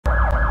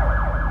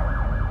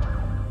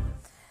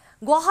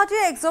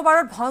গুৱাহাটীৰ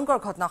একজবাৰত ভয়ংকৰ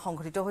ঘটনা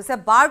সংঘটিত হৈছে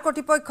বাৰ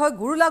কৰ্তৃপক্ষই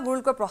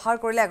গুৰুলকৈ প্ৰহাৰ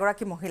কৰিলে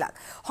এগৰাকী মহিলাক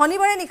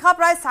শনিবাৰে নিশা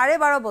প্ৰায়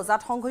 12:30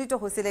 বজাত সংঘটিত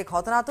হৈছিল এই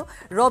ঘটনাটো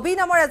ৰবি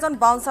নামৰ এজন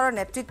বাউন্সাৰৰ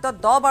নেতৃত্বত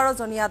 10-12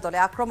 জনীয়া দলে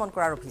আক্ৰমণ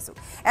কৰাৰ অভিযোগ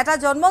এটা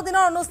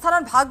জন্মদিনৰ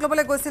অনুষ্ঠানত ভাগ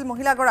লবলৈ গৈছিল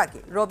মহিলাগৰাকী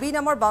ৰবি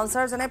নামৰ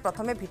বাউন্সাৰজনে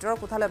প্ৰথমে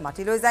ভিতৰৰ কোঠালৈ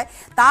মাতি লৈ যায়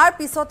তাৰ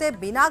পিছতে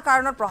বিনা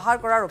কাৰণত প্ৰহাৰ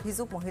কৰাৰ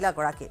অভিযোগ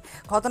মহিলাগৰাকী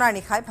ঘটনাৰ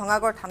নিশাই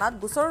ভঙাগড় থানাত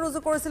গোচৰ ৰুজু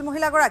কৰিছিল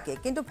মহিলাগৰাকী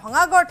কিন্তু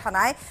ভঙাগড়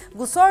থানাই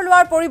গোচৰ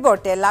লোৱাৰ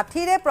পৰিৱৰ্তে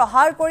লাঠিৰে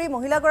প্ৰহাৰ কৰি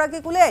মহিলাগৰাকী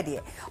কুলিয়াই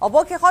দিয়ে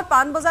অৱশেষত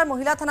পানবজাৰ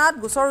মহিলা থানাত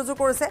গোচৰ ৰুজু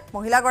কৰিছে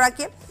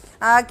মহিলাগৰাকী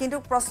কিন্তু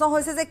প্ৰশ্ন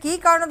হৈছে যে কি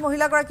কাৰণত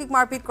মহিলাগৰাকীক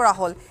মাৰপিট কৰা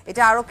হল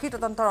এটা আৰক্ষী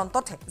তদন্তৰ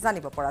অন্ততহে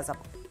জানিব পৰা যাব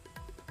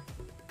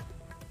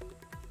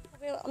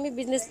আমি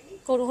বিজনেস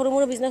কৰো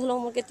হৰমুৰ বিজনেস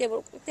লম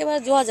কেতিয়াবা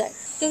যোৱা যায়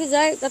তুমি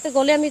যায় তাতে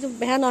গলে আমি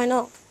বেহা নহয় ন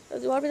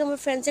যোৱাৰ পিছত মই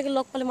ফ্ৰেণ্ডছকে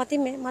লগ পালে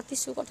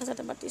মাতিছো কথা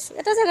চাতে পাতিছো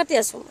এটা জায়গাতে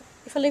আছো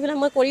ইফালে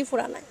মই কৰি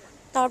ফুৰা নাই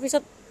তাৰ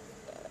পিছত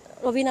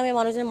ৰবি নামে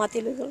মানুহজনে মাতি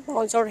লৈ গল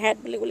বাউন্সাৰ হেড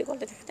বুলি কলে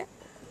তেখেতে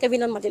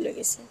কেবিনত মাতি লৈ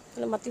গৈছে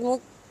মাতি মোক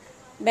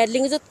বেড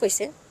লিংজত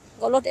কৈছে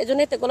গলত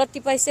এজনে গলত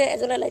টিপাইছে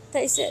এজনে লাইট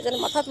থাইছে এজনে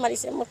মাথাত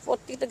মাৰিছে মোৰ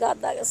প্ৰতিটো গাত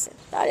দাগ আছে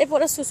তাৰে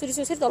পৰা সুচুৰি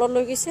তলত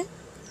লৈ গৈছে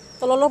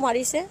তললৈ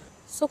মাৰিছে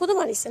চকুতো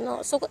মাৰিছে ন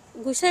চকু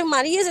গুছাই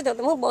মাৰি আছে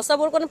তাতে মোক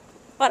বচাবৰ কাৰণে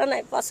পাৰা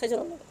নাই 5-6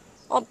 জন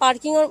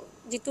পাৰ্কিঙৰ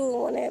যিটো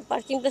মানে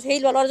পাৰ্কিং প্লেচ সেই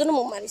ল'ৰাজনে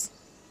মোক মাৰিছে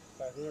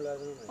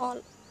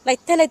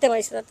লাইট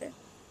মাৰিছে তাতে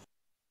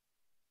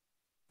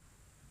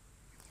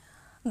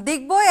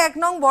ডিগবৈ 1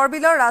 নং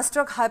বৰবিলৰ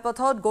ৰাষ্ট্ৰীয়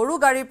ঘাইপথত গৰু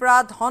গাড়ীৰ পৰা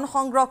ধন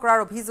সংগ্ৰহ কৰাৰ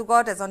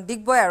অভিযোগত এজন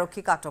ডিগবৈ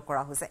আৰক্ষীক আটক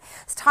কৰা হৈছে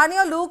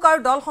স্থানীয় লোক আৰু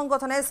দল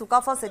সংগঠনে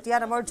সুকাফা চেতিয়া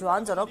নামৰ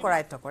জোৱানজনক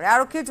কৰায়ত্ব কৰে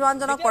আৰক্ষীৰ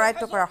জোৱানজনক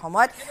কৰায়ত্ব কৰাৰ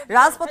সময়ত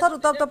ৰাজপথত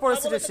উত্তপ্ত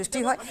পৰিস্থিতিৰ সৃষ্টি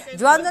হয়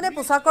জোৱানজনে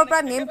পোছাকৰ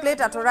পৰা নেম প্লেট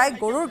আঁতৰাই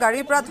গৰুৰ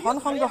গাড়ীৰ পৰা ধন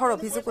সংগ্ৰহৰ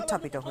অভিযোগ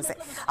উত্থাপিত হৈছে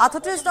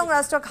 38 নং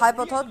ৰাষ্ট্ৰীয়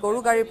ঘাইপথত গৰু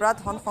গাড়ীৰ পৰা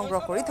ধন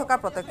সংগ্ৰহ কৰি থকা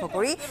প্ৰত্যক্ষ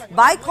কৰি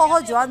বাইকসহ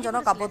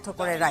জোৱানজনক আবদ্ধ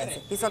কৰে ৰাইজে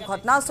পিছত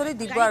ঘটনাস্থলীত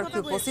ডিগবৈ আৰক্ষী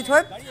উপস্থিত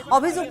হৈ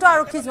অভিযুক্ত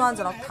আৰক্ষী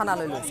জোৱানজনক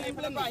থানালৈ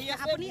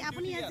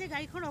আপুনি আজি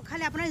গাড়ীখন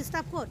ৰখালে আপোনাৰ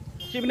ষ্টাফ ক'ত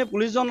কিনে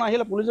পুলিশজন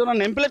আহিলে পুলিশজনৰ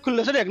নেম প্লেট খুলি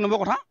লৈছে এক নম্বৰ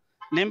কথা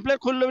নেম প্লেট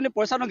খুলি লৈ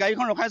পইচা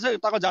গাড়ীখন ৰখাইছে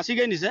তাক জাচি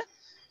গাড়ী নিছে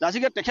জাচি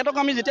গাড়ী তেখেতক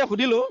আমি যেতিয়া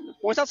সুধিলো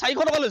পইচা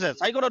 400 টকা লৈছে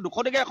 400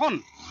 200 টকা এখন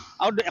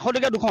আৰু 100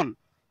 টকা দুখন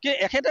কি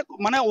এখেতে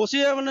মানে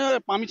ওসি মানে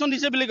পাৰমিশন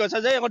দিছে বুলি কৈছে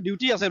যে এখন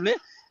ডিউটি আছে বুলি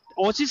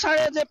ওসি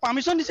ছাৰে যে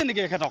পাৰমিশন দিছে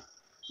নেকি এখেতক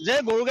যে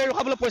গৰু গাড়ী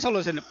ৰখাবলৈ পইচা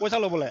লৈছে পইচা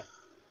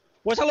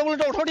লবলৈ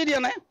তো অথৰিটি দিয়া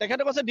নাই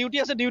তেখেতে কৈছে ডিউটি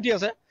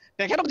আছে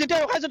তেখেতক যেতিয়া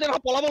ৰখাইছে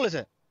তেখেতক পলাব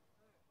লৈছে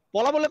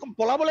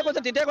পলাবলৈ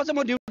কৈছে তেতিয়া কৈছে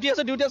মই ডিউটি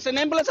আছে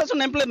নেম প্লেট আছে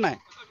নেম প্লেট নাই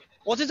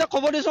অচিছে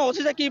খবৰ দিছো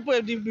অচিছে কি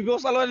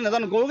ব্যৱস্থা লয়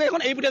নাজানো গৰু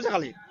গাড়ীখন এই পুটিয়াছে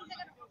খালি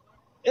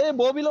এই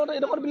ববিলত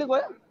এইডোখৰ বুলি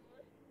কয়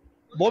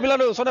ববিলৰ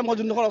ওচৰতে মই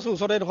যোনডোখৰ আছো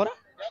ওচৰতে এইডোখৰ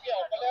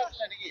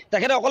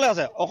তেখেতে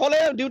অকলে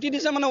ডিউটি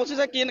দিছে মানে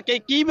অচিছে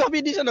কি ভাবি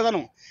দিছে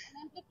নাজানো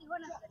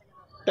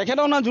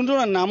তেখেতৰ না যোনটো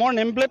নামৰ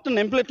নেম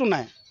প্লেটটো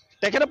নাই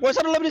তেখেতে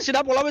পইচাটো লৈ পিনি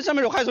চিধা পলাবইছে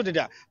আমি ৰখাইছো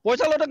তেতিয়া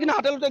পইচা লওঁতে কিন্তু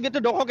হাতে লওঁতে গেটটো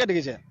দখৰকে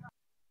দেখিছে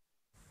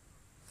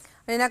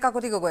ৰীনা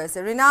কাকতি গগৈ আছে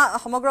ৰীনা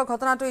সমগ্ৰ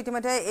ঘটনাটো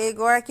ইতিমধ্যে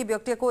এইগৰাকী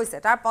ব্যক্তিয়ে কৈছে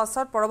তাৰ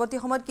পাছত পৰৱৰ্তী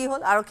সময়ত কি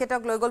হ'ল আৰক্ষীয়ে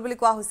তেওঁক লৈ গ'ল বুলি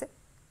কোৱা হৈছে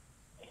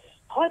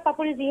হয়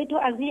পাপৰি যেহেতু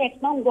আজি 1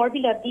 নং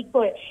বৰবিলত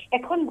ডিগবৈ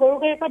এখন গৰু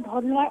গাড়ীৰ পৰা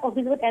ধন লোৱাৰ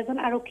অভিযোগত এজন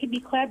আৰক্ষী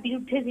বিষয়াৰ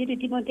বিৰুদ্ধে যেহেতু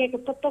ইতিমধ্যে এক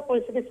উত্তপ্ত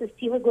পৰিস্থিতিৰ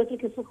সৃষ্টি হৈ গৈছিল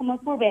কিছু সময়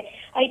পূৰ্বে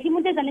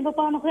ইতিমধ্যে জানিব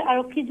পৰা অনুসৰি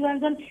আৰক্ষী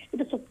জোৱানজন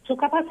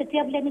চুকাফা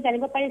চেতিয়া বুলি আমি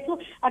জানিব পাৰিছো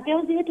আৰু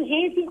তেওঁ যিহেতু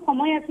সেই যি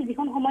সময় আছিল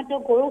যিখন সময়ত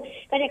তেওঁ গৰু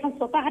গাড়ী এখন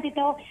ছটা হাতী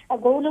তেওঁ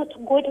গৰুলৈ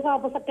গৈ থকা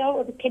অৱস্থাত তেওঁ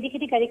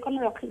খেদি গাড়ীখন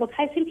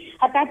ৰখাইছিল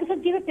আৰু তাৰপিছত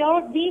যিহেতু তেওঁৰ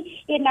যি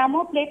এই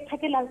নামৰ প্লেট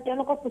থাকে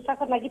তেওঁলোকৰ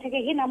পোছাকত লাগি থাকে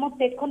সেই নামৰ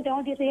প্লেটখন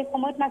তেওঁ যিহেতু সেই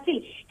সময়ত নাছিল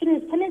কিন্তু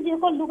স্থানীয়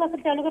যিসকল লোক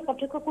আছিল তেওঁলোকে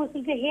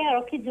কৰিছিল যে সেই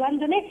আৰক্ষী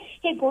জোৱানজনে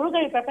সেই গৰু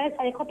গাড়ীৰ পৰা প্ৰায়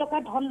 400 টকা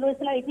ধন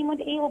লৈছিল আৰু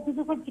ইতিমধ্যে এই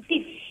অভিযোগৰ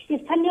ভিত্তিত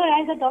স্থানীয়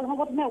ৰাইজৰ দল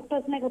সংগঠনে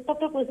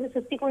উত্তপ্ত পৰিস্থিতিৰ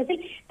সৃষ্টি কৰিছিল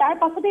তাৰ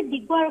পাছতে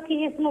ডিগবৈ আৰক্ষী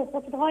সেই স্থানত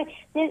উপস্থিত হয়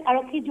যে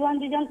আৰক্ষী জোৱান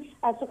দুজন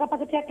চুকাফা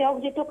চেতিয়া তেওঁক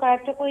যিটো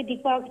কৰায়ত্ব কৰি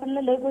ডিগবৈ আৰক্ষী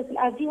থানালৈ লৈ গৈছিল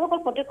আৰু যিসকল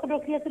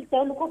প্ৰত্যক্ষদৰ্শী আছিল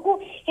তেওঁলোককো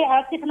সেই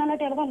আৰক্ষী থানালৈ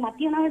তেওঁলোকক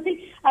মাতি অনা হৈছিল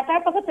আৰু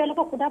তাৰ পাছত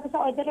তেওঁলোকক সোধা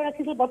পোছা অব্যাহত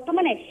ৰাখিছিল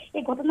বৰ্তমানে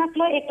এই ঘটনাক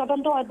লৈ এক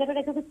তদন্ত অব্যাহত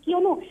ৰাখিছিল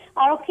কিয়নো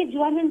আৰক্ষী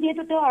জোৱানজন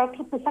যিহেতু তেওঁ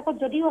আৰক্ষী পোছাকত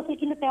যদিও আছিল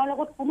কিন্তু তেওঁৰ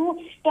লগত কোনো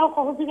তেওঁ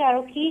সহযোগী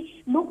আৰক্ষী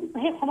লোক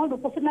সেই সময়ত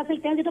উপস্থিত নাছিল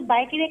তেওঁ যিটো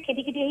বাইকেৰে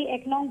খেদি আহি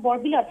 1 নং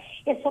বৰবিলত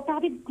এই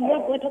ছটাহাতীত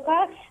গৈ থকা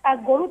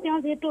গৰু তেওঁ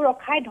যিহেতু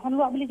ৰখাই ধন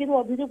লোৱা বুলি যিটো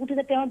অভিযোগ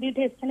উঠিছে তেওঁৰ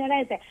বিৰুদ্ধে স্থানীয়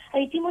ৰাইজে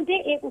আৰু ইতিমধ্যে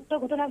এই উক্ত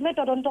ঘটনাক লৈ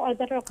তদন্ত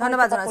অব্যাহত ৰখা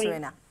ধন্যবাদ জনাইছো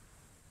ৰীনা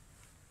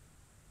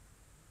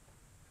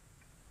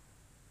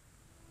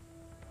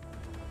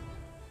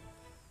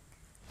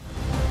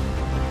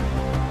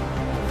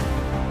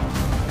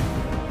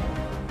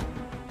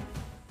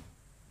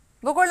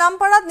বকুৰ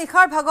লামপাৰাত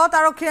নিখাৰ ভাগত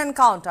আৰক্ষীৰ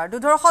এনকাউণ্টাৰ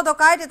দুধৰ্ষ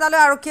ডকাইত এটালৈ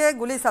আৰক্ষীয়ে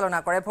গুলী চালনা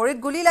কৰে ভৰিত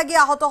গুলী লাগি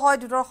আহত হয়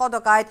দুধৰ্ষ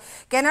ডকাইত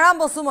কেনেৰাম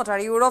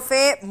বসুমতাৰী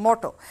উৰফে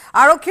মটো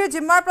আৰক্ষীৰ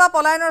জিম্মাৰ পৰা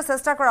পলায়নৰ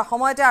চেষ্টা কৰাৰ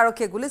সময়তে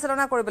আৰক্ষীয়ে গুলী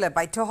চালনা কৰিবলৈ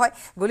বাধ্য হয়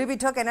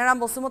গুলীবিদ্ধ কেনেৰাম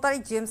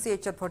বসুমতাৰীক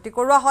জিএমচিএইচত ভৰ্তি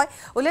কৰোৱা হয়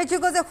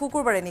উল্লেখযোগ্য যে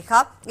শুকুৰবাৰে নিশা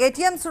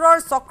এটিএম চুৰৰ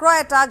চক্ৰ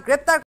এটা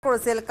গ্ৰেপ্তাৰ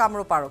কৰিছিল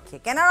কামৰূপ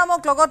আৰক্ষীয়ে কেনেৰামক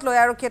লগত লৈ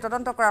আৰক্ষীয়ে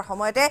তদন্ত কৰাৰ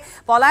সময়তে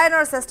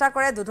পলায়নৰ চেষ্টা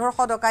কৰে দুধৰ্ষ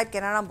ডকাইত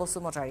কেনেৰাম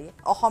বসুমতাৰী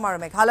অসম আৰু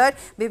মেঘালয়ত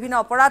বিভিন্ন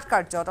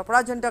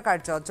অপৰাধজনিত কাৰ্যত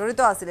জড়িত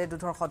আছিল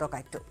দুধৰ্ষ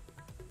ডকাইতটো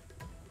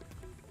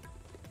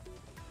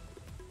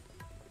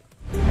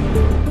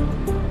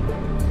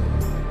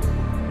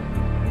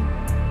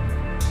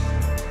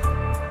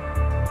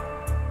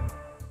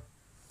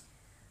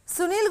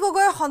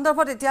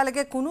সন্দৰ্ভত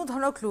এতিয়ালৈকে কোনো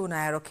ধৰণৰ ক্লু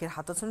নাই আৰক্ষীৰ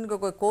হাতত সুনীল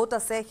গগৈ ক'ত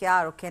আছে সেয়া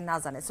আৰক্ষীয়ে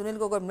নাজানে সুনীল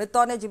গগৈ মৃত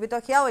নে জীৱিত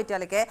সেয়াও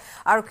এতিয়ালৈকে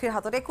আৰক্ষীৰ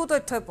হাতত একো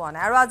তথ্যই পোৱা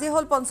নাই আৰু আজি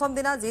হ'ল পঞ্চম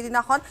দিনা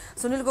যিদিনাখন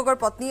সুনীল গগৈৰ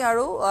পত্নী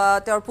আৰু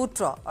তেওঁৰ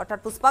পুত্ৰ অৰ্থাৎ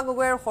পুষ্পা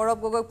গগৈ আৰু সৌৰভ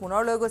গগৈক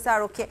পুনৰ লৈ গৈছে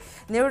আৰক্ষীয়ে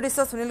নিৰুদ্দিষ্ট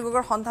সুনীল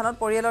গগৈৰ সন্ধানত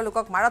পৰিয়ালৰ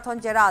লোকক মাৰাথন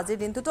জেৰা আজিৰ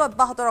দিনটোতো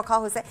অব্যাহত ৰখা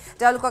হৈছে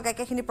তেওঁলোকক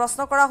একেখিনি প্ৰশ্ন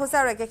কৰা হৈছে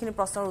আৰু একেখিনি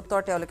প্ৰশ্নৰ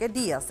উত্তৰ তেওঁলোকে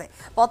দি আছে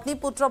পত্নী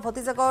পুত্ৰ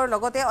ভতিজাকৰ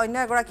লগতে অন্য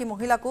এগৰাকী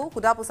মহিলাকো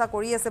খুদা পোছা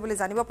কৰি আছে বুলি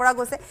জানিব পৰা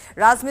গৈছে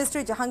ৰাজমিস্ত্ৰী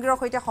জাহাংগীৰৰ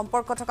সৈতে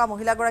সম্পৰ্ক থকা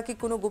মহিলাগৰাকীক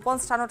কোনো গোপন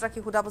স্থানত ৰাখি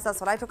খুদা পোছা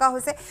চলাই থকা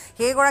হৈছে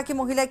সেইগৰাকী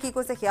মহিলাই কি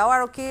কৈছে সেয়াও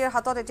আৰক্ষীৰ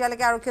হাতত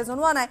এতিয়ালৈকে আৰক্ষীয়ে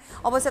জনোৱা নাই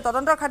অৱশ্যে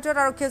তদন্তৰ খাতিৰত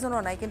আৰক্ষীয়ে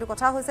জনোৱা নাই কিন্তু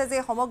কথা হৈছে যে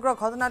সমগ্ৰ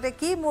ঘটনাতে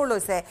কি মূৰ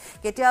লৈছে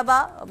কেতিয়াবা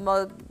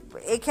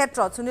এই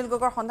ক্ষেত্ৰত সুনীল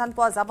গগৈৰ সন্ধান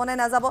পোৱা যাব নে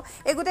নাযাব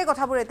এই গোটেই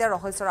কথাবোৰ এতিয়া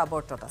ৰহস্যৰ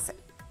আৱৰ্তত আছে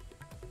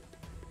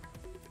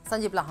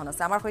সঞ্জীৱ লাহন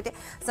আছে আমাৰ সৈতে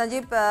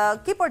সঞ্জীৱ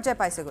কি পৰ্যায়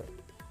পাইছেগৈ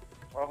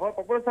হয়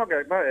পকৰি চাওক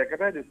একবাৰ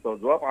একেটাই দৃশ্য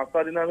যোৱা 5টা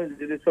দিন আমি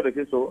যি দৃশ্য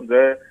দেখিছো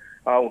যে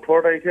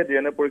 18 তাৰিখে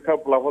ডিএনএ পৰীক্ষাৰ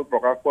ফলাফল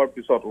প্ৰকাশ পোৱাৰ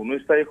পিছত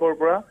 19 তাৰিখৰ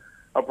পৰা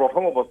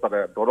প্ৰথম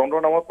অৱস্থাতে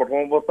তদন্তৰ নামত প্ৰথম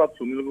অৱস্থাত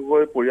সুনীল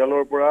গগৈ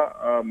পৰিয়ালৰ পৰা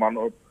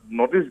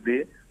নটিচ দি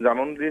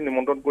জাননী দি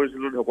নিমন্ত্ৰণ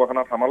কৰিছিল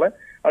ঢকুৱাখানা থানালৈ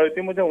আৰু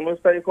ইতিমধ্যে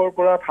 19 তাৰিখৰ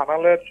পৰা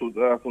থানালৈ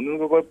সুনীল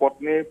গগৈ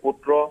পত্নী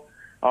পুত্ৰ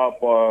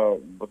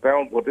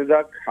তেওঁৰ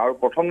ভতিজাক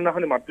আৰু প্ৰথম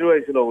দিনাখনি মাতৃও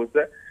আহিছিল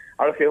অৱশ্যে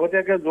আৰু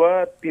শেহতীয়াকে যোৱা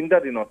 3টা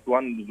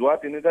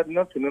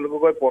দিনত সুনীল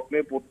গগৈ পত্নী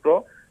পুত্ৰ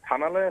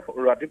থানালৈ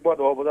ৰাতিপুৱা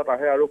 10 বজাত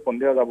আহে আৰু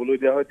সন্ধিয়া যাবলৈ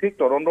দিয়া হয় ঠিক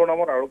তদন্তৰ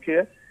নামত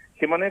আৰক্ষীয়ে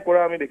সিমানেই কৰা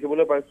আমি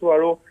দেখিবলৈ পাইছো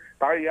আৰু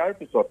তাৰ ইয়াৰ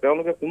পিছত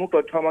তেওঁলোকে কোনো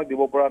তথ্য আমাক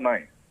দিব পৰা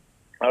নাই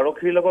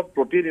আৰক্ষীৰ লগত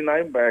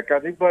প্ৰতিদিনাই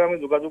একাধিকবাৰ আমি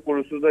যোগাযোগ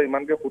কৰিছো যে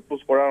ইমানকে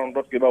ফুটপুছ কৰাৰ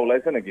অন্তত কিবা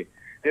ওলাইছে নেকি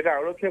তেতিয়া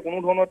আৰক্ষীয়ে কোনো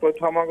ধৰণৰ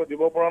তথ্য আমাক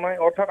দিব পৰা নাই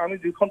অৰ্থাৎ আমি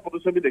যিখন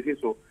প্ৰতিছবি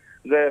দেখিছো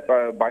যে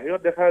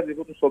বাহিৰত দেখা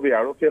যিটো ছবি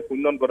আৰক্ষীয়ে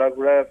শূন্যত গদা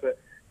ঘূৰাই আছে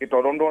এই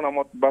তদন্তৰ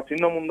নামত বা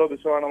চিহ্নমুণ্ড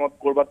বিচৰাৰ নামত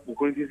কৰবাত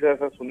পুখুৰী সিঁচি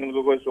আছে সুনীল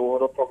গগৈ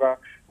চৌহদত থকা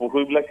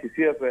পুখুৰীবিলাক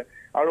সিঁচি আছে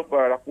আৰু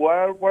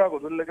পুৱাৰ পৰা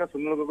গধূলিলৈকে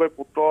সুনীল গগৈ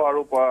পুত্ৰ আৰু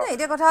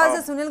এতিয়া কথা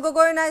হৈছে সুনীল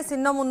গগৈ নাই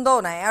চিহ্নমুণ্ডও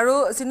নাই আৰু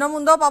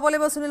চিহ্নমুণ্ডও পাব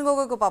লাগিব সুনীল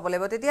গগৈকো পাব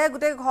লাগিব তেতিয়াহে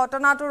গোটেই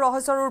ঘটনাটো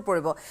ৰহস্যৰ ৰূপ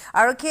পৰিব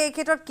আৰক্ষীয়ে এই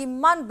ক্ষেত্ৰত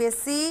কিমান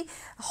বেছি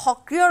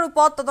সক্ৰিয়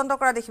ৰূপত তদন্ত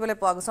কৰা দেখিবলৈ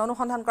পোৱা গৈছে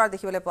অনুসন্ধান কৰা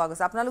দেখিবলৈ পোৱা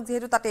গৈছে আপোনালোক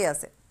যিহেতু তাতেই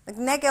আছে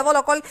নে কেৱল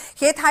অকল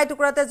সেই ঠাই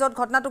টুকুৰাতে য'ত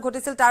ঘটনাটো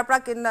ঘটিছিল তাৰ পৰা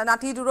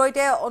নাতি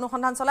দূৰৈতে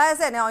অনুসন্ধান চলাই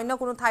আছে নে অন্য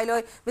কোনো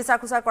ঠাইলৈ বিচাৰ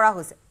খুচাৰ কৰা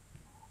হৈছে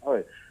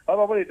হয়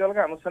বাবু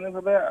এতিয়ালৈকে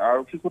আনুষ্ঠানিকভাৱে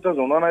আৰক্ষী সূত্ৰে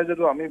জনোৱা নাই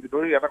যদিও আমি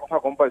ভিতৰি এটা কথা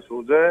গম পাইছো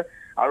যে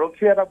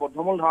আৰক্ষীয়ে এটা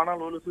বদ্ধমূল ধাৰণা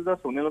লৈ লৈছে যে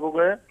সুনীল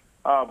গগৈয়ে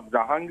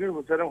জাহাংগীৰ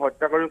হুছেইনক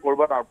হত্যা কৰি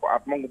কৰবাত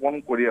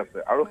আত্মগোপন কৰি আছে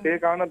আৰু সেই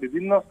কাৰণে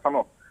বিভিন্ন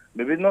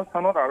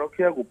স্থানত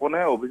আৰক্ষীয়ে গোপনে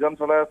অভিযান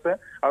চলাই আছে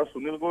আৰু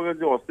সুনীল গগৈৰ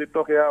যি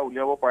অস্তিত্ব সেয়া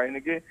উলিয়াব পাৰে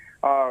নেকি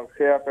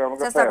সেয়া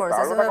তেওঁলোকে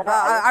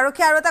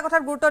আৰক্ষীয়ে আৰু এটা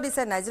কথাত গুৰুত্ব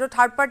দিছে নাই যিটো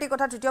থাৰ্ড পাৰ্টিৰ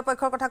কথা তৃতীয়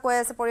পক্ষৰ কথা কৈ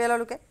আছে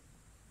পৰিয়ালৰ লোকে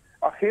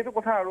সেইটো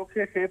কথা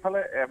আৰক্ষীয়ে সেইফালে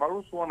এবাৰো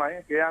চোৱা নাই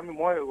সেয়া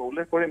মই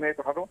উল্লেখ কৰিম সেই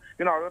কথাটো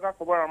কিন্তু আৰু এটা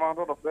খবৰ আমাৰ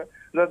হাতত আছে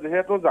যে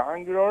যিহেতু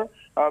জাহাংগীৰৰ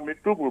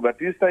মৃত্যুৰ পূৰ্বে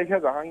 30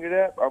 তাৰিখে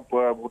জাহাংগীৰে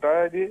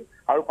ভোটাৰ আইডি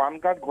আৰু পান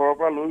কাৰ্ড ঘৰৰ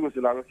পৰা লৈ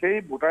গৈছিল আৰু সেই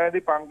ভোটাৰ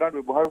আইডি পান কাৰ্ড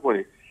ব্যৱহাৰ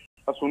কৰি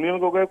সুনীল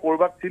গগৈ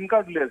কৰবাত চিম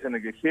কাৰ্ড উলিয়াইছে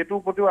নেকি সেইটোৰ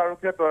প্ৰতিও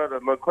আৰক্ষীয়ে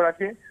লক্ষ্য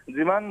ৰাখি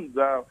যিমান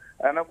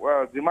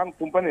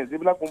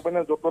যিবিলাক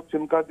কোম্পানীয়ে য'ত ত'ত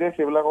চিম কাৰ্ড দিয়ে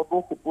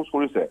সেইবিলাকতো সোধপোছ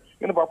কৰিছে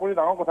কিন্তু বাপুৰি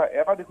ডাঙৰ কথা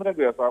এটা দিশতে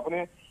গৈ আছে আপুনি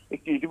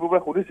ইতিপূৰ্বে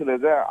সুধিছিলে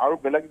যে আৰু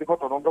বেলেগ দিশত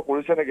তদন্ত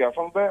কৰিছে নেকি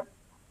আচলতে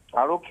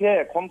আৰক্ষীয়ে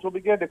এখন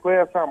ছবিকে দেখুৱাই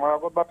আছে আমাৰ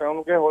আগত বা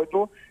তেওঁলোকে হয়তো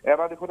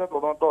এটা দিশতে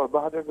তদন্ত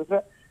অব্যাহত ৰাখিছে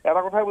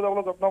এটা কথাই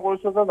বুজাবলৈ যত্ন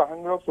কৰিছে যে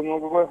জাহাংগীৰক সুনীল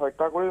গগৈ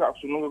হত্যা কৰি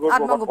সুনীল গগৈ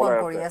আত্মগোপন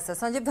কৰি আছে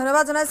সঞ্জীৱ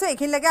ধন্যবাদ জনাইছো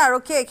এইখিনিলৈকে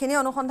আৰক্ষীয়ে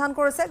এইখিনি অনুসন্ধান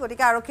কৰিছে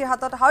গতিকে আৰক্ষীৰ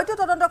হাতত হয়তো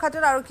তদন্তৰ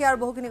খাতিৰত আৰক্ষীয়ে আৰু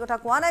বহুখিনি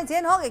কথা কোৱা নাই যে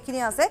নহওক এইখিনি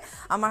আছে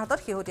আমাৰ হাতত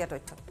শেহতীয়া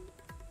তথ্য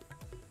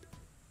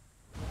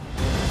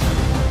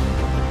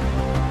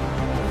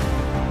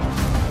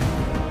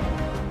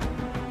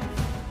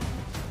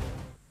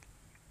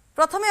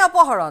প্ৰথমে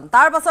অপহৰণ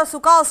তাৰ পাছত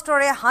চুকা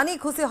অস্ত্ৰৰে হানি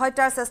খুচি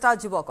হত্যাৰ চেষ্টা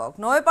যুৱকক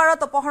নৈপাৰত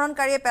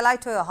অপহৰণকাৰীয়ে পেলাই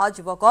থৈ অহা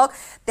যুৱকক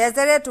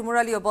তেজেৰে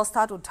তুমুৰালি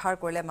অৱস্থাত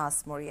উদ্ধাৰ কৰিলে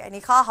মাছমৰীয়াই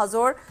নিশা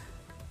হাজোৰ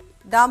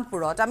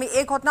দামপুৰত আমি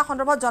এই ঘটনা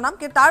সন্দৰ্ভত জনাম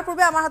কিন্তু তাৰ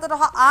পূৰ্বে আমাৰ হাতত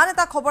অহা আন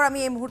এটা খবৰ আমি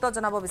এই মুহূৰ্তত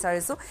জনাব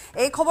বিচাৰিছো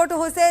এই খবৰটো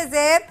হৈছে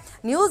যে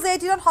নিউজ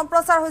 18ত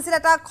সম্প্ৰচাৰ হৈছিল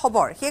এটা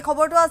খবৰ সেই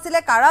খবৰটো আছিল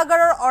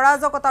কাৰাগাৰৰ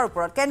অৰাজকতাৰ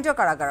ওপৰত কেন্দ্ৰীয়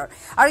কাৰাগাৰৰ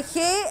আৰু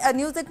সেই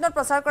নিউজ 18ত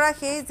প্ৰচাৰ কৰা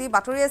সেই যি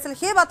বাতৰি আছিল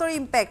সেই বাতৰি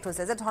ইম্পেক্ট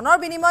হৈছে যে ধনৰ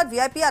বিনিময়ত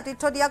ভিআইপি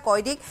আতিথ্য দিয়া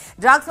কয়দিক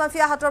ড্ৰাগছ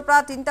মাফিয়া হাতৰ পৰা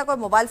 3টাকৈ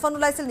মোবাইল ফোন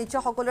ওলাইছিল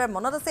নিশ্চয় সকলোৰে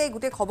মনত আছে এই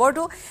গোটেই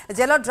খবৰটো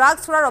জেলত ড্ৰাগছ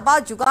চোৰাৰ অবাধ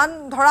যোগান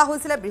ধৰা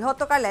হৈছিল বৃহৎ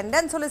টকাৰ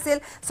লেনদেন চলিছিল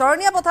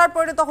চৰণীয়া পথাৰত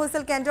পৰিণত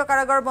হৈছিল কেন্দ্ৰীয়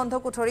কাৰাগাৰৰ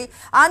বন্ধ কোঠৰী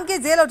আনকি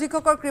জেল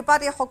অধীক্ষকৰ কৃপাত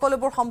এই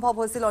সকলোবোৰ সম্ভৱ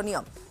হৈছিল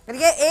অনিয়ম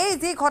গতিকে এই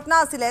যি ঘটনা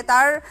আছিলে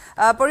তাৰ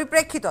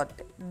পৰিপ্ৰেক্ষিতত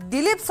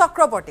দিলীপ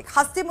চক্ৰৱৰ্তীক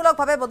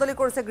শাস্তিমূলকভাৱে বদলি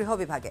কৰিছে গৃহ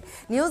বিভাগে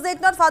নিউজ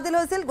 18ত ফাদিল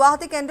হৈছিল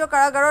গুৱাহাটী কেন্দ্ৰীয়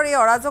কাৰাগাৰৰ এই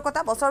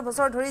অৰাজকতা বছৰ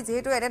বছৰ ধৰি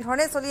যেহেতু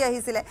এনেধৰণে চলি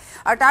আহিছিল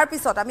আৰু তাৰ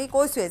পিছত আমি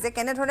কৈছোৱে যে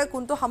কেনেধৰণে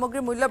কোনটো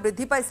সামগ্ৰীৰ মূল্য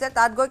বৃদ্ধি পাইছে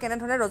তাত গৈ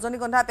কেনেধৰণে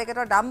ৰজনীগন্ধা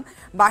পেকেটৰ দাম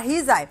বাঢ়ি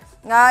যায়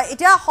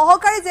এতিয়া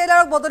সহকাৰী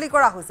জেইলাৰক বদলি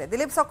কৰা হৈছে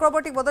দিলীপ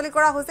চক্ৰৱৰ্তীক বদলি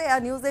কৰা হৈছে এয়া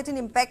নিউজ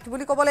 18 ইম্পেক্ট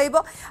বুলি ক'ব লাগিব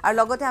আৰু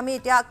লগতে আমি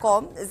এতিয়া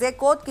কম যে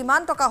কোত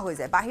কিমান টকা হৈ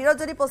যায় বাহিৰত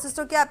যদি 25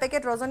 টকীয়া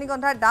পেকেট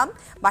ৰজনীগন্ধাৰ দাম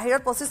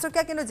বাহিৰত 25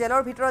 টকীয়া কিন্তু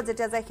জেলৰ ভিতৰত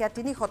যেতিয়া যায় সেয়া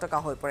 300 টকা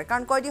হৈ পৰে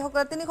কাৰণ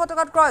কয়দীসকলে 300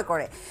 টকাত ক্ৰয়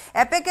কৰে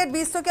এপেকেট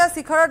 20 টকীয়া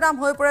শিখৰৰ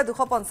দাম হৈ পৰে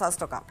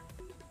 250 টকা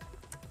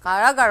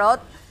কাৰাগাৰত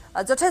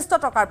যথেষ্ট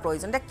টকাৰ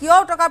প্ৰয়োজন কিয়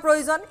টকাৰ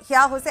প্ৰয়োজন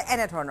সেয়া হৈছে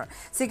এনে ধৰণৰ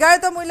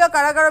সিগাৰেটৰ মূল্য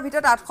কাৰাগাৰৰ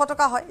ভিতৰত 800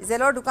 টকা হয়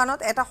জেলৰ দোকানত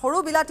এটা সৰু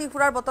বিলাতী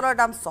ফুৰাৰ বটলৰ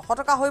দাম 600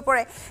 টকা হৈ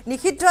পৰে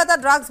নিষিদ্ধ এটা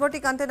ড্ৰাগছ ভৰ্তি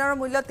কণ্টেইনাৰৰ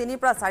মূল্য 3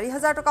 পৰা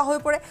 4000 টকা হৈ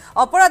পৰে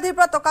অপৰাধীৰ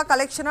পৰা টকা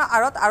কালেকশ্যনৰ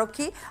আৰত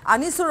আৰক্ষী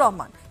আনিছুৰ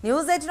ৰহমান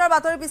নিউজ 18ৰ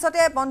বাতৰিৰ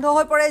পিছতে বন্ধ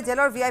হৈ পৰে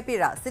জেলৰ ভিআইপি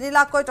ৰাজ 3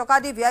 লাখকৈ টকা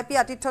দি ভিআইপি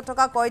আতিথ্যত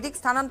থকা কয়দীক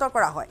স্থানান্তৰ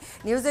কৰা হয়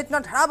নিউজ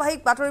 18ৰ ধাৰাবাহিক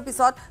বাতৰিৰ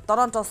পিছত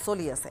তদন্ত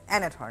চলি আছে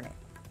এনে ধৰণে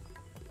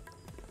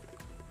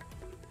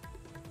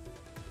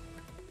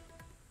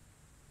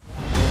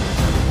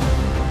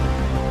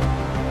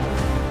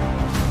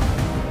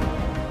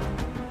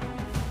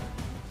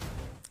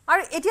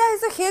আৰু এতিয়া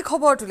হৈছে সেই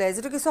খবৰটোলে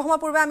যেটো কিছু সময়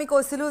পূৰ্বে আমি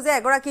কৈছিলো যে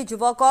এগৰাকী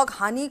যুৱকক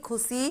হানি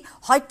খুচি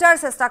হত্যাৰ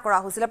চেষ্টা কৰা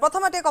হৈছিল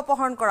প্ৰথমতে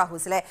অপহৰণ কৰা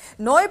হৈছিল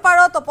নৈ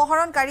পাৰত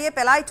অপহৰণকাৰীয়ে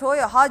পেলাই থৈ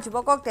অহা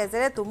যুৱকক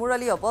তেজেৰে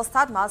তুমুৰলি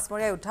অৱস্থাত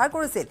মাছমৰীয়াই উদ্ধাৰ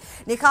কৰিছিল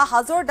নিখা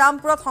হাজোৰ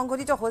দামপুৰত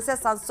সংঘটিত হৈছে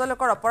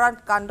চাঞ্চল্যকৰ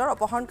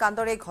অপহৰণ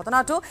কাণ্ডৰ এই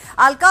ঘটনাটো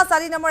আলকাছ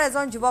আলী নামৰ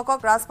এজন যুৱকক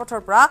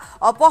ৰাজপথৰ পৰা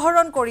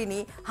অপহৰণ কৰি নি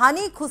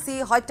হানি খুচি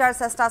হত্যাৰ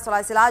চেষ্টা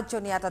চলাইছিল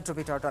আজনীয়া এটা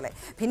দ্ৰুবিতৰ দলে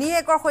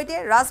ভিনিয়েকৰ সৈতে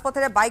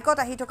ৰাজপথেৰে বাইকত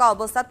আহি থকা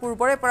অৱস্থাত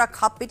পূৰ্বৰে পৰা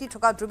খাপ পিটি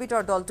থকা দ্ৰুবিতৰ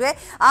দলটোৱে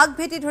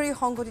আগভেটি ধৰি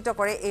সংঘটিত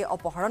কৰে এই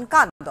অপহৰণ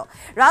কাণ্ড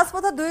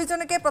ৰাজপথত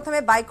দুইজনকে প্ৰথমে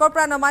বাইকৰ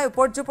পৰা নমাই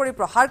উপৰ্যুপৰি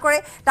প্ৰহাৰ কৰে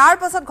তাৰ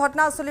পাছত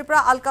ঘটনাস্থলীৰ পৰা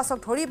আলকাছক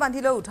ধৰি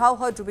বান্ধিলৈ উঠাও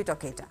হয়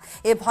দ্ৰুবিতকেইটা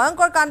এই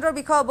ভয়ংকৰ কাণ্ডৰ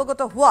বিষয়ে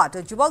অৱগত হোৱাত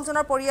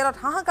যুৱকজনৰ পৰিয়ালত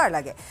হাহাকাৰ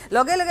লাগে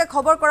লগে লগে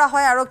খবৰ কৰা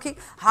হয় আৰক্ষীক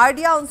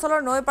হাৰদিয়া অঞ্চলৰ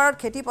নৈপাৰত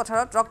খেতি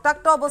পথাৰত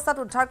ৰক্তাক্ত অৱস্থাত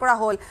উদ্ধাৰ কৰা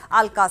হ'ল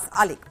আলকাছ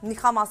আলীক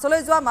নিশা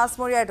মাছলৈ যোৱা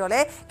মাছমৰীয়াৰ দলে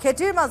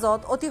খেতিৰ মাজত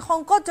অতি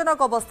সংকটজনক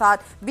অৱস্থাত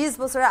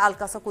 20 বছৰীয়া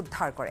আলকাছক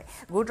উদ্ধাৰ কৰে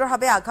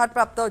গুৰুতৰভাৱে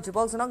আঘাতপ্ৰাপ্ত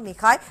যুৱকজনক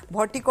নিশাই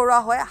ভৰ্তি কৰোৱা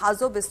হয়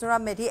হাজো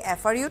বিষ্ণুৰাম মেধি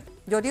এফআৰইউত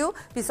যদিও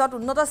পিছত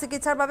উন্নত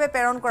চিকিৎসাৰ বাবে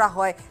প্ৰেৰণ কৰা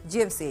হয়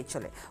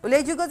জিএমচিএইচলৈ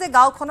উল্লেখযোগ্য যে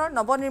গাঁওখনৰ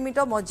নৱনিৰ্মিত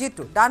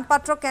মছজিদটো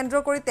দানপাত্ৰ কেন্দ্ৰ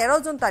কৰি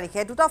 13 জুন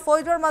তাৰিখে দুটা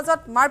ফৈদৰ মাজত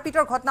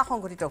মাৰপিটৰ ঘটনা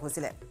সংঘটিত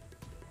হৈছিল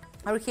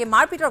আৰু সেই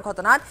মাৰপিটৰ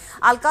ঘটনাত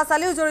আলকাছ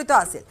আলীও জড়িত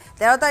আছিল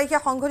 13 তাৰিখে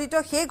সংঘটিত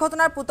সেই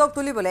ঘটনাৰ পুতক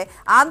তুলিবলৈ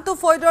আনটো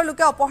ফৈদৰ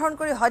লোকে অপহৰণ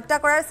কৰি হত্যা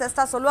কৰাৰ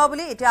চেষ্টা চলোৱা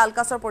বুলি এতিয়া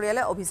আলকাছৰ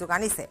পৰিয়ালে অভিযোগ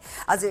আনিছে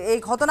আজি এই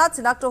ঘটনাত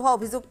চিনাক্ত হোৱা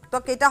অভিযুক্ত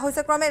কেইটা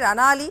হৈছে ক্ৰমে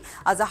ৰাণা আলী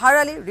আজহাৰ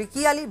আলী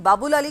ৰিকি আলী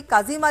বাবুল আলী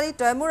কাজিম আলী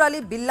তৈমুৰ আলী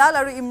বিল্লাল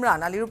আৰু ইমৰান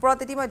আলীৰ ওপৰত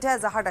ইতিমধ্যে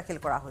এজাহাৰ দাখিল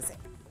কৰা হৈছে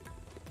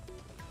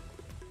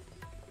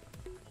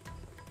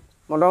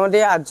মোটামুটি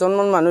 8জন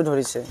মান মানুহ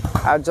ধৰিছে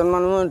 8জন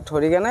মানুহ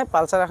ধৰি কেনে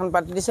পালচাৰ এখন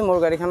পাতি দিছে মোৰ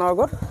গাড়ীখনৰ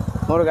আগত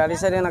মোৰ গাড়ী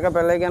চাৰি এনেকৈ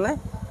পেলাই কেনে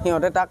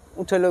সিহঁতে তাক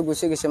উঠাই লৈ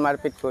গুচি গৈছে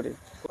মাৰপিট কৰি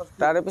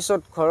তাৰে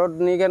পিছত ঘৰত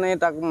নি কেনে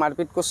তাক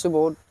মাৰপিট কৰিছে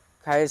বহুত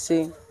খাইছে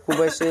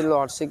কোবাইছে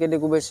লহৰ চিকেদি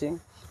কোবাইছে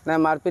নাই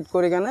মাৰপিট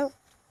কৰি কেনে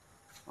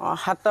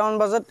 7টামান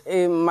বজাত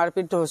এই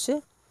মাৰপিটটো হৈছে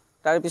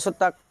তাৰে পিছত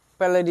তাক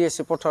পেলাই দি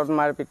আছে পথাৰত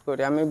মাৰপিট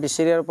কৰি আমি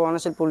বিচাৰি আৰু পোৱা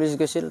নাছিল পুলিচ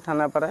গৈছিল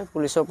থানাপাৰাই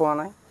পুলিচো পোৱা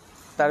নাই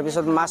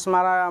তাৰপিছত মাছ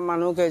মাৰা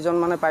মানুহ কেইজন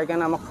মানে পাই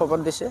কেনে আমাক খবৰ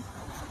দিছে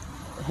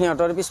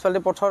সিহঁতৰ পিছফালে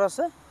পথাৰ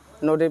আছে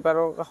নদীৰ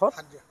পাৰৰ কাষত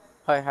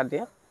হয়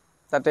হাতিয়া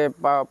তাতে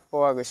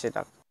পোৱা গৈছে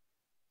তাক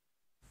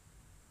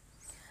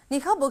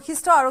নিশা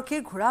বৈশিষ্ট্য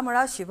আৰক্ষীৰ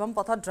ঘোঁৰামৰা শিৱম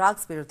পথত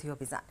ড্ৰাগছ বিৰোধী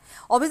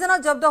অভিযানত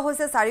জব্দ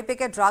হৈছে 4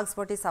 পেকেট ড্ৰাগছ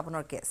ভৰ্তি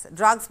চাবোনৰ কেছ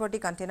ড্ৰাগছ ভৰ্তি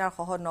কণ্টেইনাৰ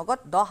সহ নগদ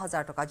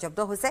 10,000 টকা জব্দ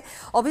হৈছে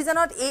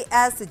অভিযানত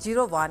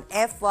AS01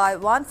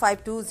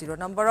 FY1520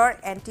 নম্বৰৰ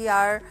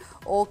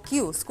NTROQ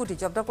স্কুটি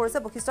জব্দ কৰিছে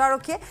বৈশিষ্ট্য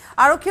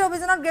আৰক্ষীৰ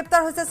অভিযানত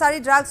গ্ৰেপ্তাৰ হৈছে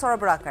 4 ড্ৰাগছ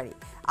সৰবৰাহকাৰী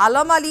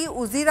আলম আলী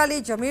উজিৰ আলী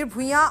জমিৰ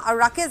ভূঞা আৰু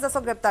ৰাকেশ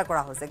দাসক গ্ৰেপ্তাৰ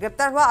কৰা হৈছে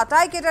গ্ৰেপ্তাৰ হোৱা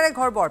আটাইকেইটাৰে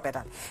ঘৰ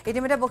বৰপেটাত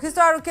ইতিমধ্যে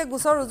বৈশিষ্ট্য আৰক্ষীয়ে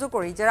গোচৰ ৰুজু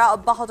কৰি জেৰা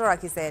অব্যাহত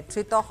ৰাখিছে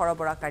ধৃত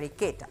সৰবৰাহকাৰী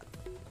কেইটা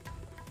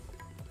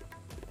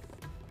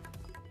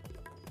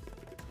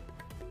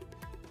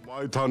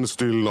মাইথান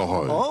ষ্টিল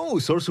নহয়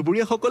ওচৰ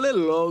চুবুৰীয়াসকলে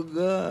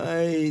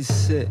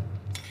লগাইছে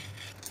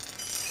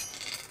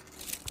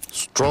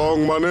ষ্ট্ৰং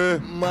মানে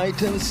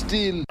মাইথান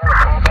ষ্টিল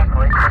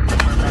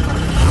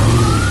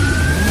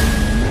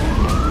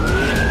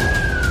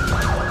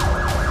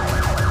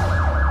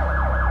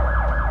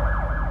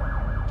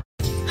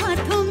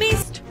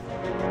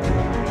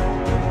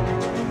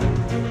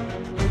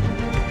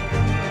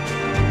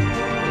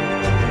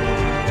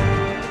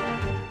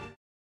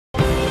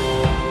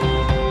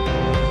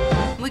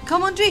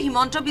মুখ্যমন্ত্ৰী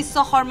হিমন্ত বিশ্ব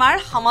শৰ্মাৰ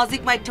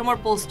সামাজিক মাধ্যমৰ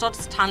পোষ্টত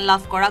স্থান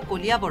লাভ কৰা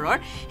কলিয়াবৰৰ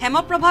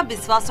হেমপ্ৰভা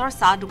বিশ্বাসৰ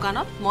চাহ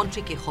দোকানত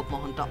মন্ত্ৰী কেশৱ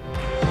মহন্ত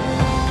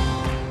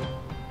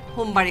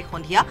সোমবাৰে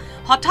সন্ধিয়া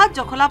হঠাৎ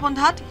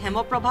জখলাবন্ধাত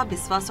হেমপ্ৰভা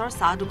বিশ্বাসৰ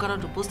চাহ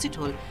দোকানত উপস্থিত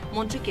হ'ল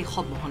মন্ত্ৰী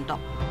কেশৱ মহন্ত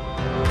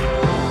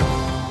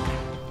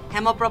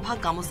হেমপ্ৰভা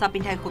গামোচা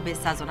পিন্ধাই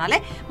শুভেচ্ছা জনালে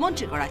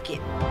মন্ত্ৰীগৰাকীয়ে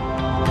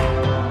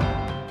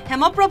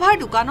হেমপ্ৰভাৰ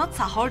দোকানত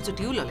চাহৰ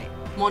জুতিও ললে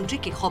মন্ত্ৰী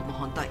কেশৱ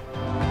মহন্তই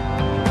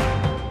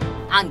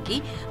আনকি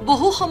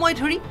বহু সময়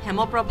ধৰি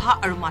হেমপ্ৰভা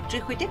আৰু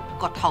মাতৃৰ সৈতে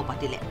কথাও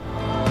পাতিলে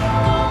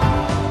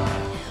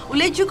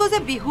উল্লেখযোগ্য যে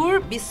বিহুৰ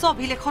বিশ্ব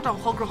অভিলেখত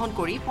অংশগ্ৰহণ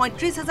কৰি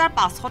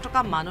 ৩৫,৫০০ টকা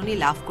মাননি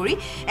লাভ কৰি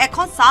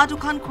এখন চাহ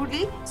দোকান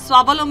খুলি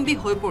স্বাৱলম্বী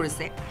হৈ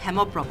পৰিছে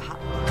হেমপ্ৰভা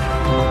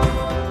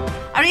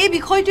আৰু এই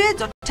বিষয়টোৱে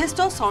যথেষ্ট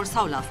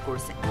চৰ্চাও লাভ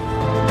কৰিছে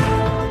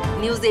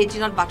নিউজ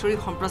 18ত বাতৰি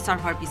সম্প্ৰচাৰ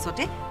হোৱাৰ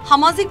পিছতে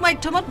সামাজিক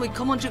মাধ্যমত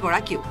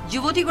মুখ্যমন্ত্ৰীগৰাকীও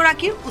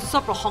যুৱতীগৰাকীৰ উচ্চ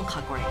প্ৰশংসা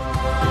কৰে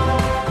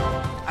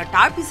আৰু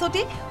তাৰ পিছতে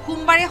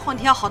সোমবাৰে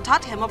সন্ধিয়া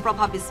হঠাৎ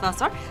হেমপ্ৰভা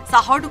বিশ্বাসৰ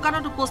চাহৰ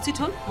দোকানত উপস্থিত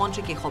হ'ল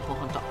মন্ত্ৰী কেশৱ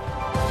মহন্ত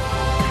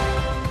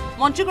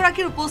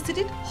মন্ত্ৰীগৰাকীৰ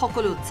উপস্থিতিত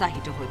সকলো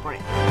উৎসাহিত হৈ পৰে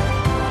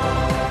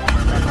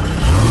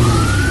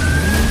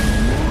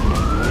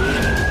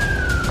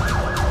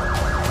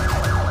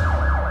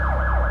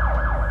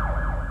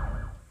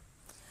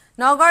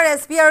নগৰ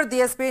এছপি আৰু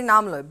ডিএছপিৰ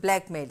নাম লৈ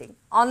ব্লেকমেইলিং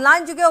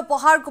অনলাইন যোগে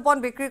উপহাৰ কুপন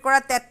বিক্ৰী কৰা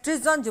 ৩৩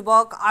 জন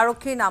যুৱক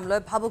আৰক্ষীৰ নাম লৈ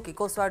ভাবুকি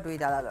কচুৱাৰ দুই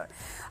দালালৰ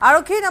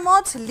আৰক্ষীৰ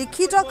নামত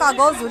লিখিত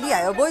কাগজ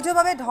উলিয়াই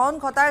অবৈধভাৱে ধন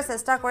ঘটাৰ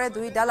চেষ্টা কৰে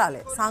দুই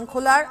দালালে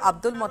চাংখোলাৰ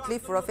আব্দুল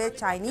মতলিফ ওৰফে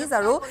চাইনিজ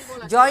আৰু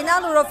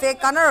জয়নাল ওৰফে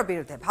কানাৰৰ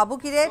বিৰুদ্ধে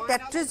ভাবুকিৰে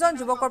 ৩৩ জন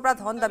যুৱকৰ পৰা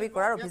ধন দাবী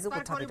কৰাৰ অভিযোগ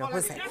উত্থাপিত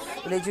হৈছে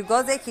উল্লেখযোগ্য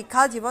যে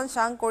শিক্ষা জীৱন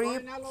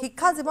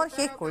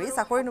শেষ কৰি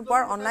চাকৰি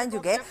নোপোৱাৰ অনলাইন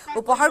যোগে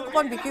উপহাৰ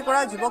কুপন বিক্ৰী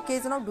কৰা যুৱক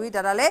কেইজনক দুই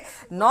দালালে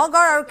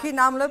নগৰ আৰক্ষীৰ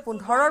নাম লৈ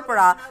 15,000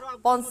 পৰা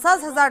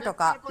 50,000 টকা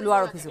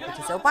লোৱাৰ অভিযোগ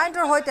উঠিছে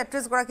উপায়ন্তৰ হৈ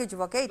 33 গৰাকী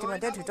যুৱকে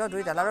ইতিমধ্যে ধৃত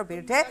দুই দালালৰ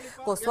বিৰুদ্ধে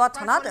কচুৱা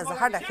থানাত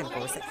এজাহাৰ দাখিল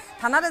কৰিছে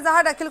থানাত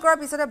এজাহাৰ দাখিল কৰাৰ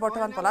পিছতে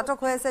বৰ্তমান পলাতক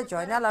হৈ আছে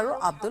জয়নাল আৰু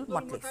আব্দুল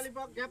মতলিফ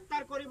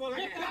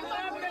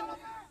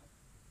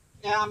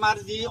আমাৰ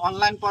যি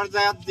অনলাইন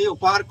পৰ্যায়ত যি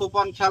উপহাৰ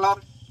কুপন খেলৰ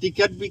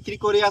টিকেট বিক্ৰী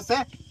কৰি আছে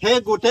সেই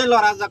গোটেই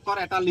লৰাজাকৰ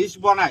এটা লিষ্ট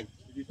বনাই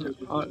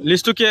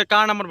লিষ্টটো কি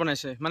কাৰ নামত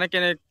বনাইছে মানে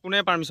কোনে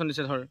পাৰমিশন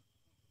দিছে ধৰ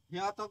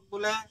সিহঁতক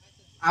বোলে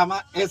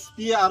আমাৰ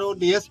এছপি আৰু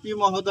ডিএছপি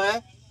মহোদয়ে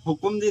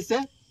হুকুম দিছে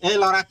এই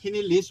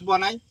লৰাখিনি লিষ্ট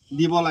বনাই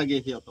দিব লাগে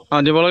সিহঁতক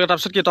দিব লাগে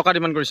তাৰপিছত কি টকা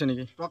ডিমান্ড কৰিছে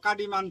নেকি টকা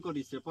ডিমান্ড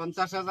কৰিছে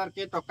 50,000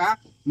 কে টকা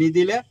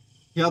নিদিলে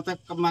সিহঁতক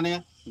মানে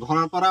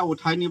ঘৰৰ পৰা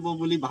উঠাই নিব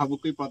বুলি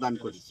ভাবুকি প্ৰদান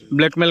কৰিছে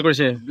ব্লেকমেইল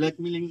কৰিছে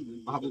ব্লেকমেইলিং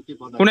ভাবুকি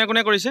প্ৰদান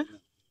কোনে কৰিছে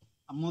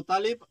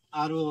মুতালিব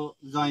আৰু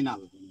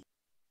জয়নাল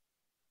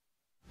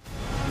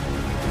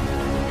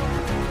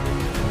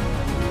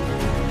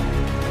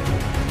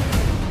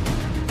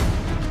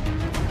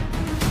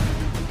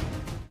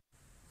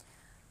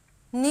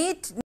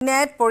নীট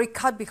নেট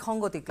পৰীক্ষাত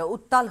বিসংগতিক লৈ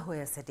উত্তাল হৈ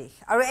আছে দেশ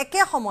আৰু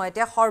একে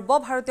সময়তে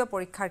সৰ্বভাৰতীয়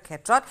পৰীক্ষাৰ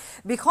ক্ষেত্ৰত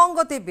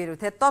বিসংগতিৰ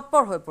বিৰুদ্ধে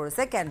তৎপৰ হৈ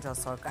পৰিছে কেন্দ্ৰীয়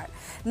চৰকাৰ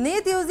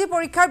নীট ইউজি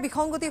পৰীক্ষাৰ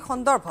বিসংগতি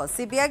সন্দৰ্ভত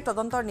চিবিআইক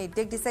তদন্তৰ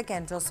নিৰ্দেশ দিছে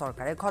কেন্দ্ৰীয়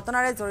চৰকাৰে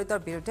ঘটনাৰে জড়িতৰ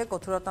বিৰুদ্ধে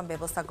কঠোৰতম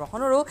ব্যৱস্থা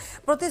গ্ৰহণৰো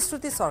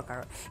প্ৰতিশ্ৰুতি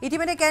চৰকাৰৰ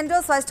ইতিমধ্যে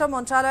কেন্দ্ৰীয় স্বাস্থ্য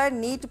মন্ত্ৰালয়ৰ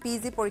নীট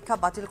পিজি পৰীক্ষা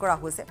বাতিল কৰা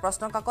হৈছে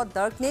প্ৰশ্নকাকত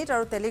ডাৰ্ক নেট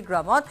আৰু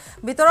টেলিগ্ৰামত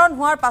বিতৰণ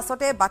হোৱাৰ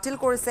পাছতে বাতিল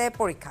কৰিছে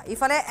পৰীক্ষা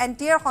ইফালে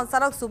এনটিএৰ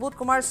সঞ্চালক সুবোধ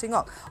কুমাৰ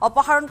সিঙক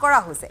অপসাৰণ কৰা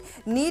হৈছে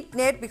নীট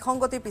নেট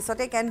বিসংগতিৰ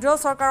পিছতে কেন্দ্ৰীয়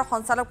চৰকাৰৰ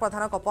সঞ্চালক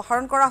প্ৰধানক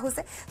অপসাৰণ কৰা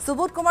হৈছে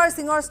সুবোধ কুমাৰ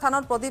সিঙৰ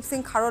স্থানত প্ৰদীপ সিং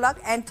খাৰোলাক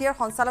এনটিএৰ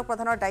সঞ্চালক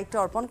প্ৰধানৰ দায়িত্ব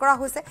অৰ্পণ কৰা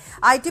হৈছে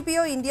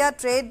আইটিপিঅ ইণ্ডিয়া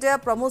ট্ৰেড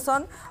প্ৰমোচন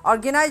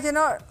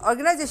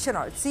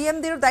অৰ্গেনাইজেশ্যনৰ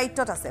চিএমডিৰ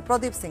দায়িত্বত আছে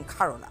প্ৰদীপ সিং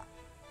খাৰোলা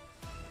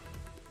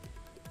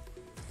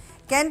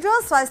কেন্দ্ৰীয়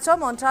স্বাস্থ্য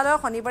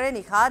মন্ত্ৰালয়ৰ শনিবাৰে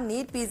নিশা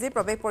নীট পিজি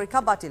প্ৰৱেশ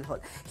পৰীক্ষা বাতিল হ'ল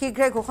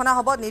শীঘ্ৰে ঘোষণা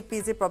হ'ব নীট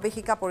পিজি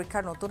প্ৰৱেশিকা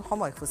পৰীক্ষাৰ নতুন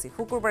সময়সূচী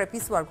শুকুৰবাৰে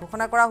পিছুৱাৰ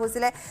ঘোষণা কৰা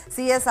হৈছিলে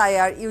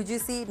CSIR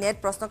UGC নেট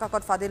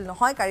প্ৰশ্নকাকত ফাদিল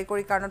নহয়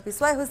কাৰিকৰী কাৰণত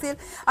পিছুৱাই হৈছিল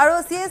আৰু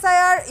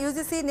CSIR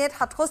UGC নেট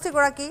 67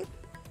 গৰাকী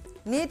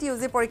নীট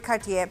ইউজি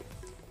পৰীক্ষাৰ্থীয়ে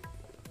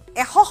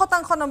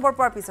 100% নম্বৰ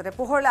পোৱাৰ পিছতে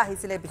পোহৰলৈ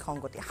আহিছিলে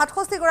বিসংগতি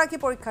 67 গৰাকী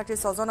পৰীক্ষাৰ্থীৰ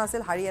 6জন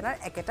আছিল হাৰিয়ানাৰ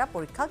একেটা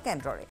পৰীক্ষা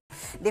কেন্দ্ৰৰে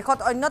দেশত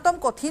অন্যতম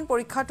কঠিন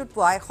পৰীক্ষাটোত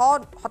পোৱা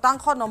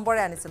 100%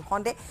 নম্বৰে আনিছিল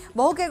সন্দেহ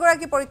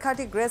বহুকেইগৰাকী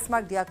পৰীক্ষাৰ্থী গ্ৰেছ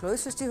মাৰ্ক দিয়াক লৈ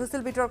সৃষ্টি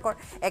হৈছিল বিতৰ্কৰ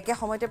একে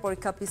সময়তে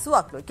পৰীক্ষা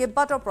পিছুৱাক লৈ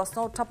কেইবাটাও প্ৰশ্ন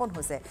উত্থাপন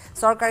হৈছে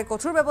চৰকাৰে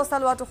কঠোৰ ব্যৱস্থা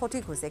লোৱাটো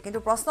সঠিক হৈছে কিন্তু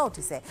প্ৰশ্ন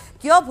উঠিছে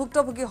কিয়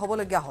ভুক্তভোগী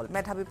হ'বলগীয়া হ'ল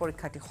মেধাৱী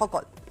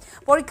পৰীক্ষাৰ্থীসকল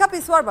পৰীক্ষা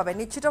পিছুৱাৰ বাবে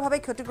নিশ্চিতভাৱে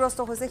ক্ষতিগ্ৰস্ত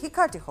হৈছে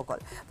শিক্ষাৰ্থীসকল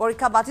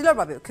পৰীক্ষা বাতিলৰ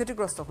বাবেও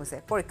ক্ষতিগ্ৰস্ত হৈছে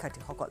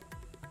পৰীক্ষাৰ্থীসকল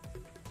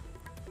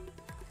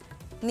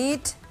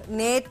নীট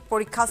নেট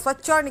পৰীক্ষা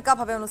স্বচ্ছ আৰু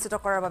নিকাভাৱে অনুষ্ঠিত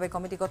কৰাৰ বাবে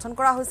কমিটি গঠন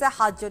কৰা হৈছে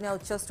 7জনীয়া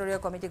উচ্চস্তৰীয়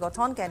কমিটি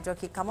গঠন কেন্দ্ৰীয়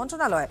শিক্ষা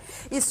মন্ত্ৰালয়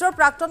ইছৰোৰ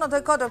প্ৰাক্তন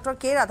অধ্যক্ষ ডক্টৰ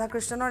কে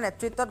ৰাধাকৃষ্ণনৰ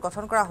নেতৃত্বত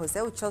গঠন কৰা হৈছে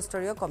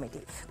উচ্চস্তৰীয়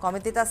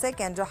কমিটিত আছে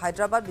কেন্দ্ৰীয়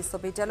হায়দৰাবাদ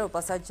বিশ্ববিদ্যালয়ৰ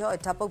উপাচাৰ্য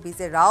অধ্যাপক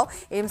বিজে ৰাও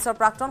এইমছৰ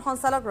প্ৰাক্তন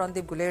সঞ্চালক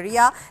ৰণদীপ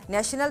গুলেৰিয়া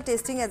নেশ্যনেল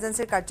টেষ্টিং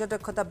এজেন্সিৰ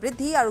কাৰ্যদক্ষতা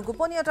বৃদ্ধি আৰু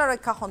গোপনীয়তা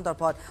ৰক্ষা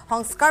সন্দৰ্ভত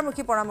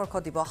সংস্কাৰমুখী পৰামৰ্শ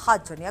দিব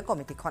 7জনীয়া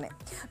কমিটিখনে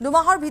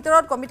দুমাহৰ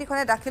ভিতৰত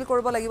কমিটিখনে দাখিল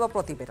কৰিব লাগিব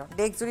প্ৰতিবেদন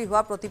দেশজুৰি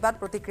হোৱা প্ৰতিবাদ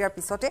প্ৰতিক্ৰিয়াৰ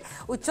পিছতে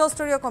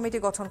উচ্চস্তৰীয় কমিটি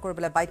গঠন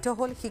কৰিবলৈ বাধ্য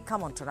হ'ল শিক্ষা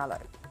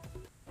মন্ত্ৰালয়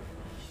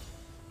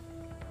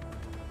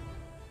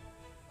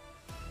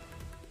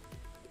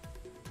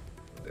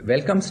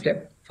Welcome step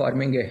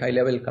forming a high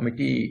level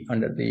committee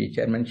under the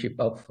chairmanship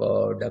of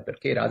Dr.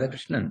 K.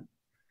 Radhakrishnan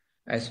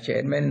as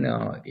chairman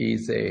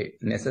is a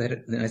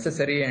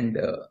necessary and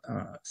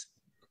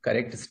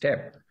correct step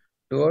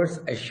towards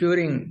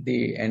assuring the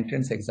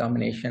entrance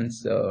examinations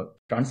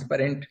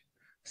transparent,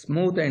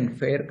 smooth and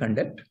fair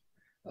conduct.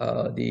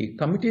 The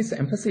committee's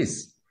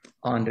emphasis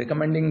on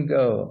recommending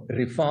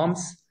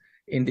reforms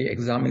in the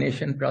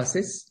examination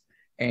process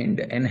and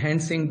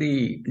enhancing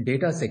the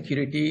data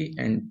security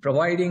and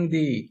providing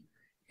the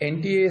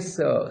NTA's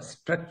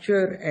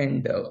structure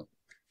and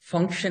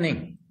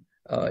functioning,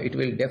 it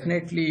will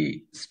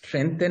definitely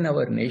strengthen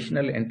our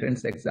national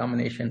entrance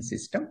examination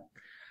system.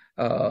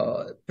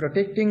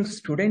 Protecting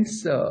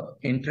students'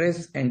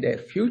 interests and their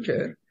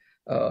future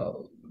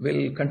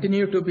will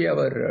continue to be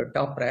our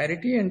top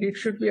priority, and it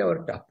should be our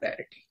top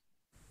priority.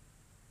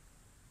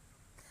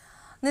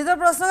 নিজৰ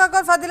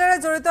প্ৰশ্নকাকত ফাদিলেৰে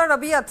জড়িত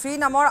ৰবি যাত্ৰী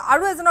নামৰ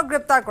আৰু এজনক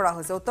গ্ৰেপ্তাৰ কৰা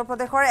হৈছে উত্তৰ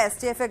প্ৰদেশৰ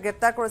এছটিএফে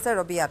গ্ৰেপ্তাৰ কৰিছে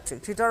ৰবি যাত্ৰী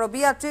ধৃত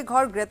ৰবি যাত্ৰীৰ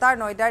ঘৰ গ্ৰেটাৰ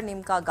নয়ডাৰ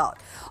নিমকা গাঁৱত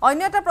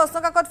অন্য এটা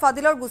প্ৰশ্নকাকত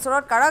ফাদিলৰ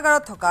গোচৰত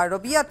কাৰাগাৰত থকা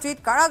ৰবি যাত্ৰীক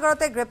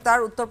কাৰাগাৰতে গ্ৰেপ্তাৰ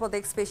উত্তৰ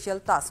প্ৰদেশ স্পেচিয়েল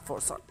টাস্ক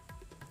ফৰ্চৰ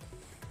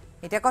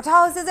এতিয়া কথা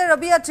হৈছে যে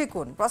ৰবি যাত্ৰী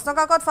কোন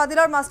প্ৰশ্নকাকত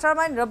ফাদিলৰ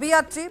মাষ্টাৰমাইণ্ড ৰবি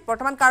যাত্ৰী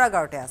বৰ্তমান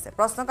কাৰাগাৰতে আছে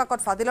প্ৰশ্নকাকত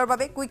ফাদিলৰ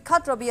বাবে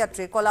কুখ্যাত ৰবি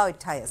যাত্ৰীৰ কলা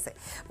অধ্যায় আছে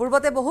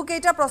পূৰ্বতে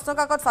বহুকেইটা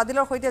প্ৰশ্নকাকত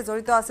ফাদিলৰ সৈতে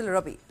জড়িত আছিল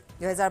ৰবি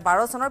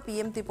 2012 চনৰ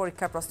পিএমটি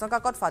পৰীক্ষাৰ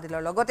প্ৰশ্নকাকত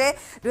ফাদিলৰ লগতে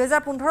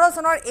 2015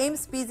 চনৰ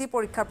এইমছ পিজি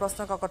পৰীক্ষাৰ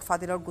প্ৰশ্নকাকত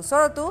ফাদিলৰ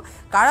গোচৰতো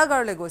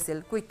কাৰাগাৰলৈ গৈছিল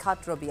কুখ্যাত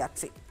ৰবি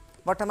যাত্ৰী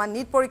বৰ্তমান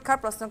নিট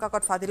পৰীক্ষাৰ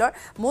প্ৰশ্নকাকত ফাদিলৰ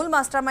মূল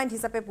মাষ্টাৰমাইণ্ড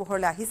হিচাপে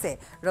পোহৰলৈ আহিছে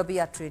ৰবি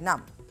যাত্ৰীৰ নাম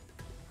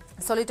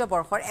চলিত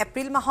বৰ্ষৰ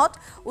এপ্ৰিল মাহত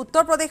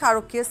উত্তৰ প্ৰদেশ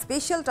আৰক্ষীৰ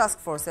স্পেচিয়েল টাস্ক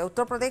ফৰ্চে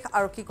উত্তৰ প্ৰদেশ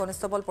আৰক্ষী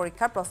কনষ্টেবল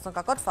পৰীক্ষাৰ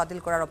প্ৰশ্নকাকত ফাদিল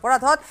কৰাৰ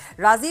অপৰাধত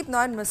ৰাজীৱ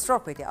নয়ন মিশ্ৰৰ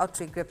সৈতে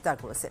অত্ৰিক গ্ৰেপ্তাৰ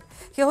কৰিছিল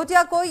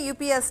শেহতীয়াকৈ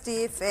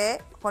ইউপিএছটিএফে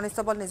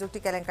কনষ্টেবল নিযুক্তি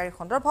কেলেংকাৰী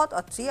সন্দৰ্ভত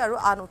অত্ৰি আৰু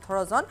আন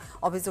 18 জন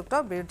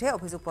অভিযুক্তৰ বিৰুদ্ধে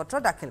অভিযোগপত্ৰ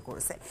দাখিল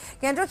কৰিছে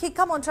কেন্দ্ৰীয়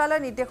শিক্ষা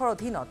মন্ত্ৰালয়ৰ নিৰ্দেশৰ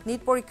অধীনত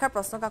নিট পৰীক্ষাৰ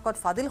প্ৰশ্নকাকত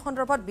ফাদিল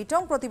সন্দৰ্ভত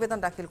বিতং প্ৰতিবেদন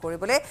দাখিল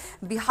কৰিবলৈ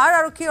বিহাৰ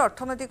আৰক্ষীৰ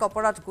অৰ্থনৈতিক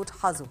অপৰাধ গোট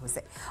সাজু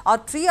হৈছে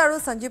অত্ৰি আৰু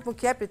সঞ্জীৱ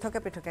মুখিয়াই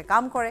পৃথকে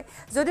কাম কৰে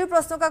যদিও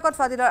প্ৰশ্নকাকত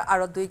ফাদিলৰ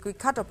আৰু দুই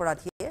কুখ্যাত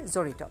অপৰাধীয়ে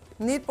জড়িত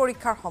নিট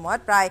পৰীক্ষাৰ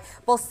সময়ত প্ৰায়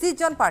 25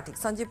 জন প্ৰাৰ্থীক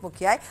সঞ্জীৱ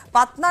মুখিয়াই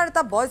পাটনাৰ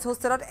এটা বয়জ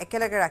হোষ্টেলত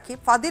একেলগে ৰাখি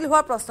ফাদিল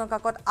হোৱা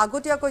প্ৰশ্নকাকত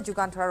আগতীয়াকৈ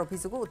যোগান ধৰাৰ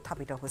অভিযোগো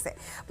উত্থাপিত হৈছে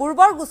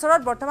পূৰ্বৰ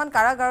গোচৰত বৰ্তমান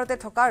কাৰাগাৰতে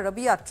থকা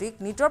ৰবি যাত্ৰীক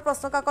নিটৰ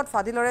প্ৰশ্নকাকত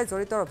ফাদিলৰে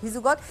জড়িত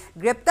অভিযোগত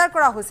গ্ৰেপ্তাৰ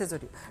কৰা হৈছে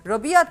যদিও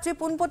ৰবি যাত্ৰী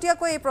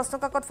পোনপটীয়াকৈ এই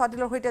প্ৰশ্নকাকত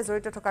ফাদিলৰ সৈতে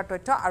জড়িত থকাৰ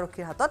তথ্য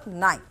আৰক্ষীৰ হাতত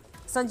নাই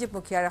সঞ্জীৱ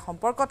মুখিয়াৰে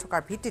সম্পৰ্ক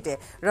থকাৰ ভিত্তিতে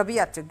ৰবি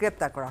যাত্ৰীক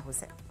গ্ৰেপ্তাৰ কৰা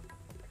হৈছে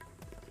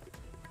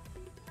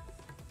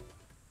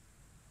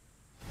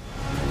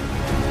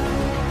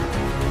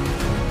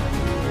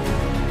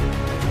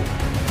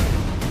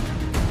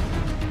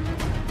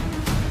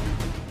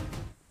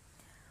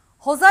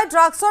হোজাই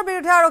ড্ৰাগছৰ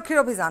বিৰুদ্ধে আৰক্ষীৰ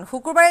অভিযান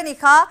শুকুৰবাৰে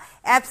নিশা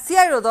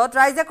এফচিআই ৰোডত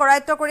ৰাইজে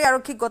কৰায়ত্ব কৰি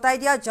আৰক্ষীক গতাই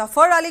দিয়া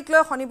জাফৰ আলীক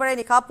লৈ শনিবাৰে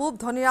নিশা পূব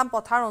ধনিৰাম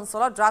পথাৰ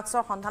অঞ্চলত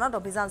ড্ৰাগছৰ সন্ধানত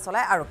অভিযান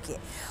চলাই আৰক্ষীয়ে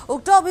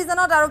উক্ত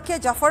অভিযানত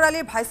আৰক্ষীয়ে জাফৰ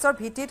আলীৰ ভাষ্যৰ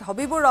ভিত্তিত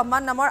হবিবুৰ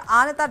ৰহমান নামৰ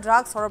আন এটা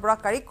ড্ৰাগছ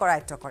সৰবৰাহকাৰীক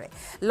কৰায়ত্ব কৰে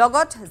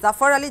লগত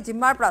জাফৰ আলী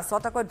জিম্মাৰ পৰা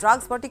ছটাকৈ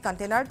ড্ৰাগছ ভৰ্তি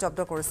কণ্টেইনাৰ জব্দ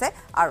কৰিছে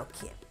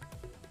আৰক্ষীয়ে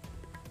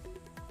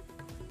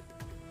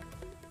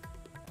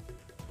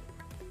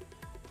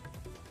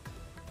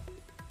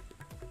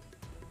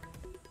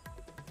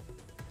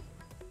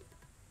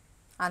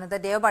আনহাতে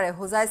দেওবাৰে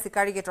হোজাই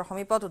চিকাৰী গেটৰ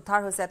সমীপত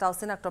উদ্ধাৰ হৈছে এটা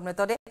অচিনাক্ত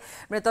মৃতদেহ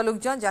মৃত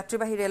লোকজন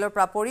যাত্ৰীবাহী ৰেলৰ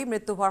পৰা পৰি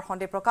মৃত্যু হোৱাৰ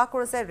সন্দেহ প্ৰকাশ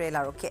কৰিছে ৰেল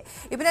আৰক্ষীয়ে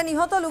ইপিনে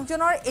নিহত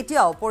লোকজনৰ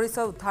এতিয়াও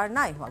পৰিচয় উদ্ধাৰ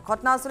নাই হোৱা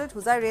ঘটনাস্থলীত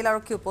হোজাই ৰেল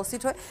আৰক্ষী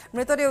উপস্থিত হৈ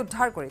মৃতদেহ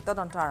উদ্ধাৰ কৰি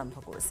তদন্ত আৰম্ভ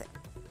কৰিছে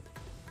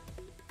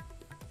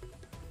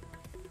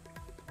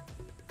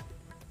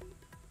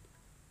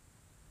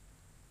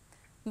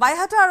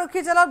বাইহাটা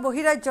আৰক্ষীৰ জালত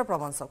বহিৰাজ্যৰ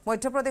প্ৰবঞ্চক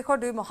মধ্যপ্ৰদেশৰ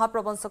দুই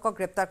মহাপ্ৰবঞ্চকক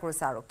গ্ৰেপ্তাৰ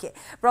কৰিছে আৰক্ষীয়ে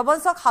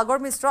প্ৰবঞ্চক সাগৰ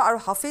মিশ্ৰ আৰু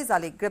হাফিজ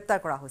আলীক গ্ৰেপ্তাৰ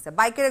কৰা হৈছে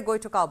বাইকেৰে গৈ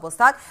থকা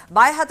অৱস্থাত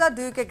বাইহাটাত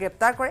দুয়োকে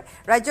গ্ৰেপ্তাৰ কৰে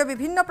ৰাজ্যৰ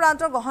বিভিন্ন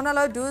প্ৰান্তৰ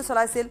গহনালয় দুয়ো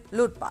চলাইছিল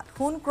লুটপাট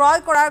সোণ ক্ৰয়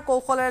কৰাৰ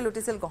কৌশলেৰে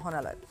লুটিছিল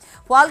গহনালয়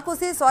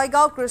শুৱালকুছি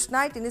ছয়গাঁও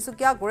কৃষ্ণাই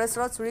তিনিচুকীয়া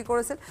গোৰেশ্বৰত চুৰি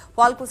কৰিছিল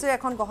শুৱালকুছিৰ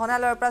এখন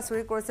গহনালয়ৰ পৰা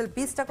চুৰি কৰিছিল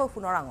 20 টাকৈ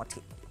সোণৰ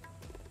আঙঠি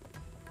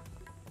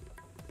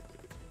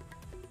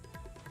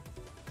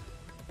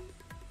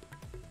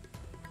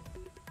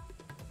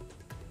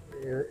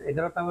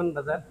এঘাৰটামান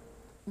বজাত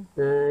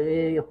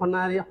এই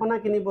সোণা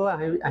কিনিব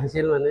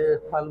আহিছিল মানে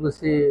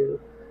শুৱালকুছি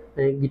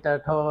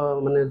গীতাৰ্থ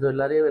মানে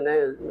জুৱেলাৰী মানে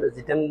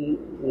জিতেন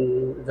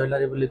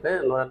জুৱেলাৰী বুলি কয়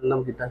ল'ৰাৰ নাম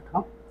গীতাৰ্থ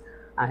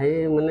আহি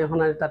মানে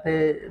সোণাৰী তাতে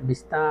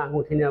 20টা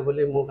আঙুঠি নিয়া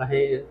বুলি মোক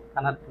আহি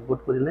থানাত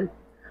ৰিপৰ্ট কৰিলে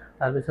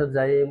তাৰপিছত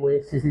যাই মই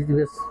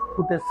চিচিটিভি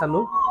ফুটেজ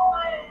চালোঁ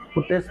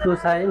ফুটেজটো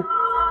চাই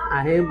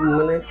আহি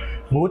মানে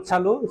বহুত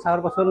চালোঁ চোৱাৰ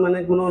পাছত মানে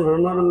কোনো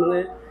ধৰণৰ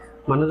মানে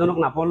মানুহজনক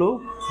নাপালোঁ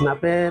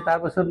নাপে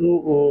তাৰপাছত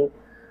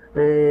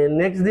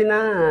নেক্সট দিনা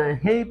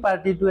সেই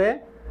পাৰ্টিটোৱে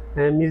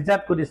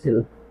মিৰ্জাত কৰিছিল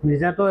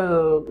মিৰ্জাটো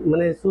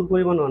মানে চুৰ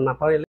কৰিব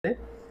নাপাৰিলে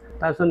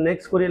তাৰপিছত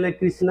নেক্সট কৰিলে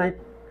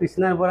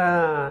কৃষ্ণাৰ পৰা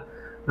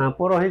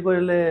পৰহি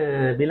কৰিলে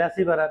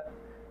বিলাচীপাৰাত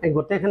এই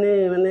গোটেইখিনি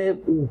মানে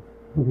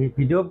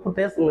ভিডিঅ'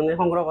 ফুটেজ মানে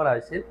সংগ্ৰহ কৰা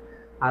হৈছিল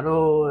আৰু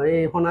এই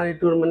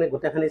সোণাৰীটোৰ মানে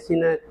গোটেইখিনি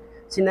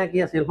চিনাকি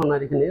আছিল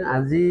সোণাৰীখিনিৰ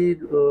আজি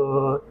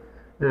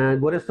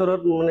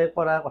গোৰেশ্বৰত মানে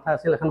কৰা কথা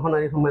আছিল এখন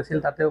সোণাৰী সোমাইছিল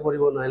তাতেও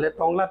কৰিব নোৱাৰিলে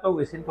টংলাতো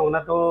গৈছিল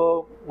টংলাতো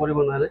কৰিব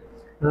নোৱাৰে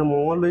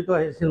মঙলদৈতো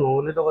আহিছিল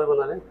মঙলদৈতো কৰিব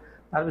নোৱাৰে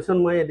তাৰপিছত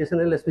মই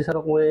এডিশ্যনেল এছ পি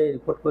ছাৰক মই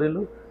ৰিপৰ্ট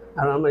কৰিলোঁ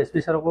আৰু আমাৰ এছ পি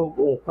ছাৰকো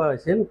কোৱা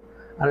হৈছিল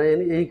আৰু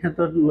এই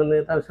ক্ষেত্ৰত মানে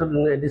তাৰপিছত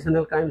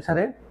এডিশ্যনেল ক্ৰাইম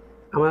ছাৰে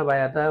আমাৰ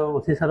বাইহাটা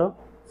অচি ছাৰক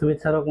সুমিত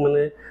ছাৰক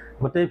মানে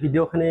গোটেই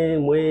ভিডিঅ'খিনি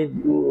মই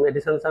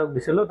এডিশ্যনেল ছাৰক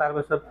দিছিলোঁ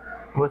তাৰপিছত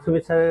আমাৰ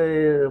সুমিত ছাৰে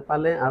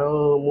পালে আৰু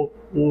মোক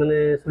মানে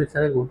সুমিত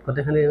ছাৰে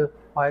গোটেইখিনি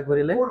সহায়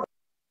কৰিলে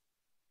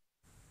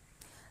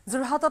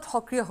যোৰহাটত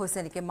সক্ৰিয় হৈছে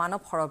নেকি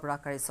মানৱ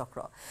সৰবৰাহকাৰী চক্ৰ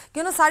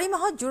কিয়নো 4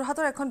 মাহত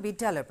যোৰহাটৰ এখন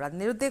বিদ্যালয়ৰ পৰা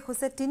নিৰুদ্দেশ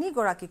হৈছে 3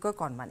 গৰাকীকৈ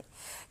কণমানি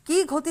কি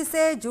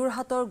ঘটিছে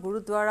যোৰহাটৰ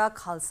গুৰুদ্বাৰা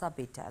খালসা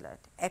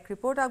বিদ্যালয়ত এক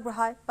ৰিপৰ্ট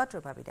আগবঢ়াই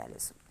পাত্ৰবা বিদায়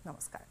লৈছো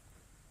নমস্কাৰ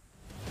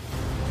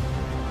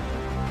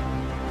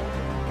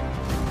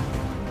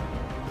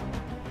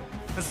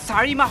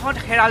 4 মাহত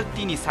হেৰাল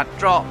 3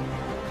 ছাত্ৰ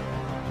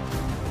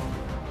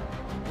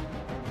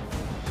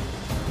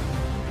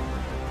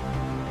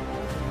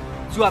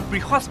যোৱা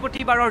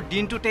বৃহস্পতিবাৰৰ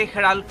দিনটোতে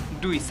হেৰাল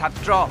 2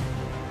 ছাত্ৰ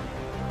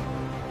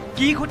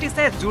কি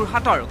ঘটিছে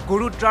যোৰহাটৰ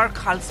গুৰুদ্বাৰ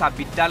খালসা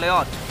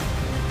বিদ্যালয়ত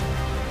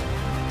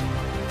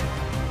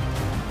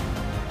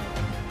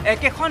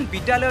একেখন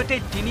বিদ্যালয়তে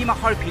 3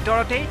 মাহৰ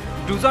ভিতৰতে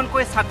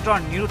দুজনকৈ ছাত্ৰৰ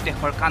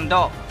নিৰুদ্দেশৰ কাণ্ড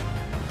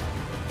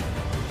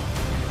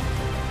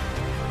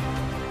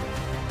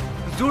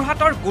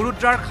যোৰহাটৰ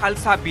গুৰুদ্বাৰ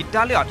খালসা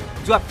বিদ্যালয়ত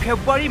যোৱা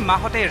ফেব্ৰুৱাৰী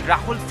মাহতে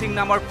ৰাহুল সিং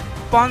নামৰ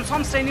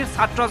 5ম শ্ৰেণীৰ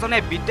ছাত্ৰজনে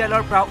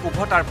বিদ্যালয়ৰ পৰা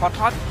উভতাৰ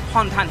পথত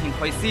সন্ধানহীন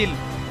হৈছিল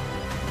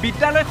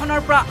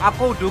বিদ্যালয়খনৰ পৰা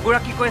আকৌ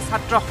দুগৰাকীকৈ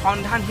ছাত্ৰ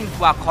সন্ধানহীন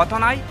হোৱা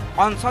ঘটনাই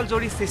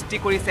অঞ্চলজুৰি সৃষ্টি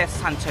কৰিছে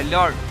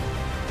চাঞ্চল্যৰ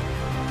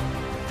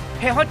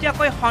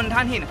শেহতীয়াকৈ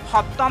সন্ধানহীন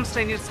 7ম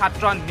শ্ৰেণীৰ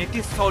ছাত্ৰ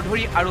নীতিশ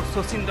চৌধুৰী আৰু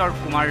সুচিন্দৰ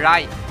কুমাৰ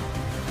ৰায়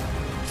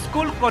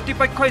স্কুল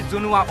কৰ্তৃপক্ষই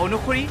জনোৱা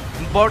অনুসৰি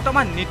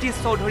বৰ্তমান নীতিশ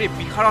চৌধুৰী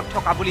বিহাৰত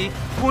থকা বুলি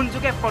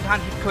ফোনযোগে প্ৰধান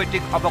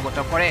শিক্ষয়িত্ৰীক অৱগত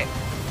কৰে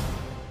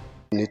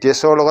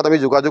নীতিশৰ লগত আমি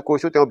যোগাযোগ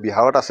কৰিছো তেওঁ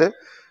বিহাৰত আছে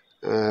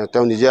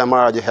তেওঁ নিজে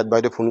আমাৰ আজি হেড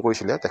বাইদেউ ফোন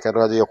কৰিছিলে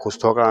তেখেতৰ আজি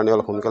অসুস্থৰ কাৰণে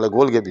অলপ সোনকালে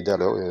গ'লগে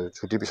বিদ্যালয়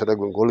ছুটিৰ পিছতে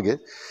গ'লগে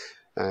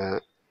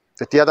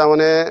তেতিয়া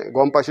তাৰমানে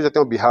গম পাইছোঁ যে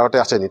তেওঁ বিহাৰতে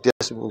আছে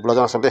নীতিশ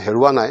বোলাজন আচলতে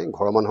হেৰুৱা নাই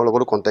ঘৰৰ মানুহৰ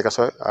লগতো কণ্টেক্ট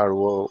আছে আৰু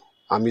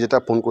আমি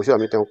যেতিয়া ফোন কৰিছোঁ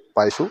আমি তেওঁক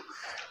পাইছোঁ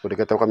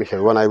গতিকে তেওঁক আমি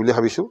হেৰুৱা নাই বুলি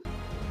ভাবিছোঁ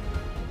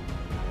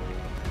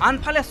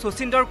আনফালে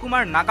সুচিন্দৰ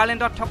কুমাৰ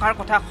নাগালেণ্ডত থকাৰ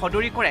কথা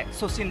সদৰি কৰে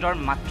সুচিন্দৰ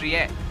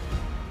মাতৃয়ে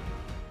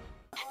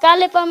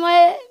কালি পৰা মই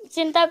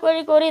চিন্তা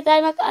কৰি তাই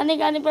মোক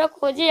আনি পৰা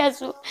খোজি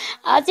আছো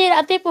আজি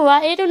ৰাতিপুৱা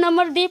এইটো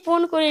নম্বৰ দি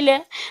ফোন কৰিলে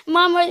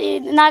মই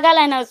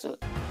নাগালেণ্ড আছো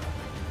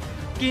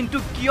কিন্তু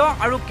কিয়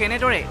আৰু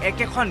কেনেদৰে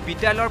একেখন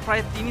বিদ্যালয়ৰ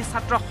প্ৰায় 3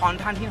 ছাত্ৰ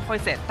সন্ধানহীন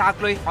হৈছে তাক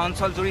লৈ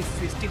অঞ্চলজুৰি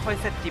সৃষ্টি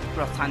হৈছে তীব্ৰ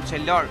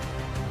চাঞ্চল্যৰ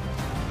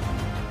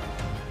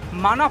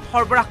মানৱ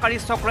সৰবৰাহকাৰী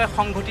চক্ৰই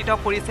সংঘটিত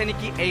কৰিছে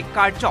নেকি এই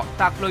কাৰ্য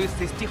তাক লৈ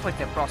সৃষ্টি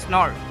হৈছে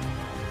প্ৰশ্নৰ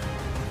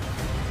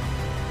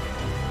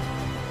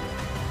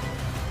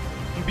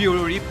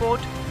bureau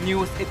report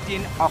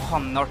News18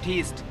 Assam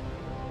Northeast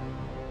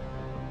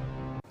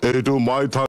এইটো মাইথান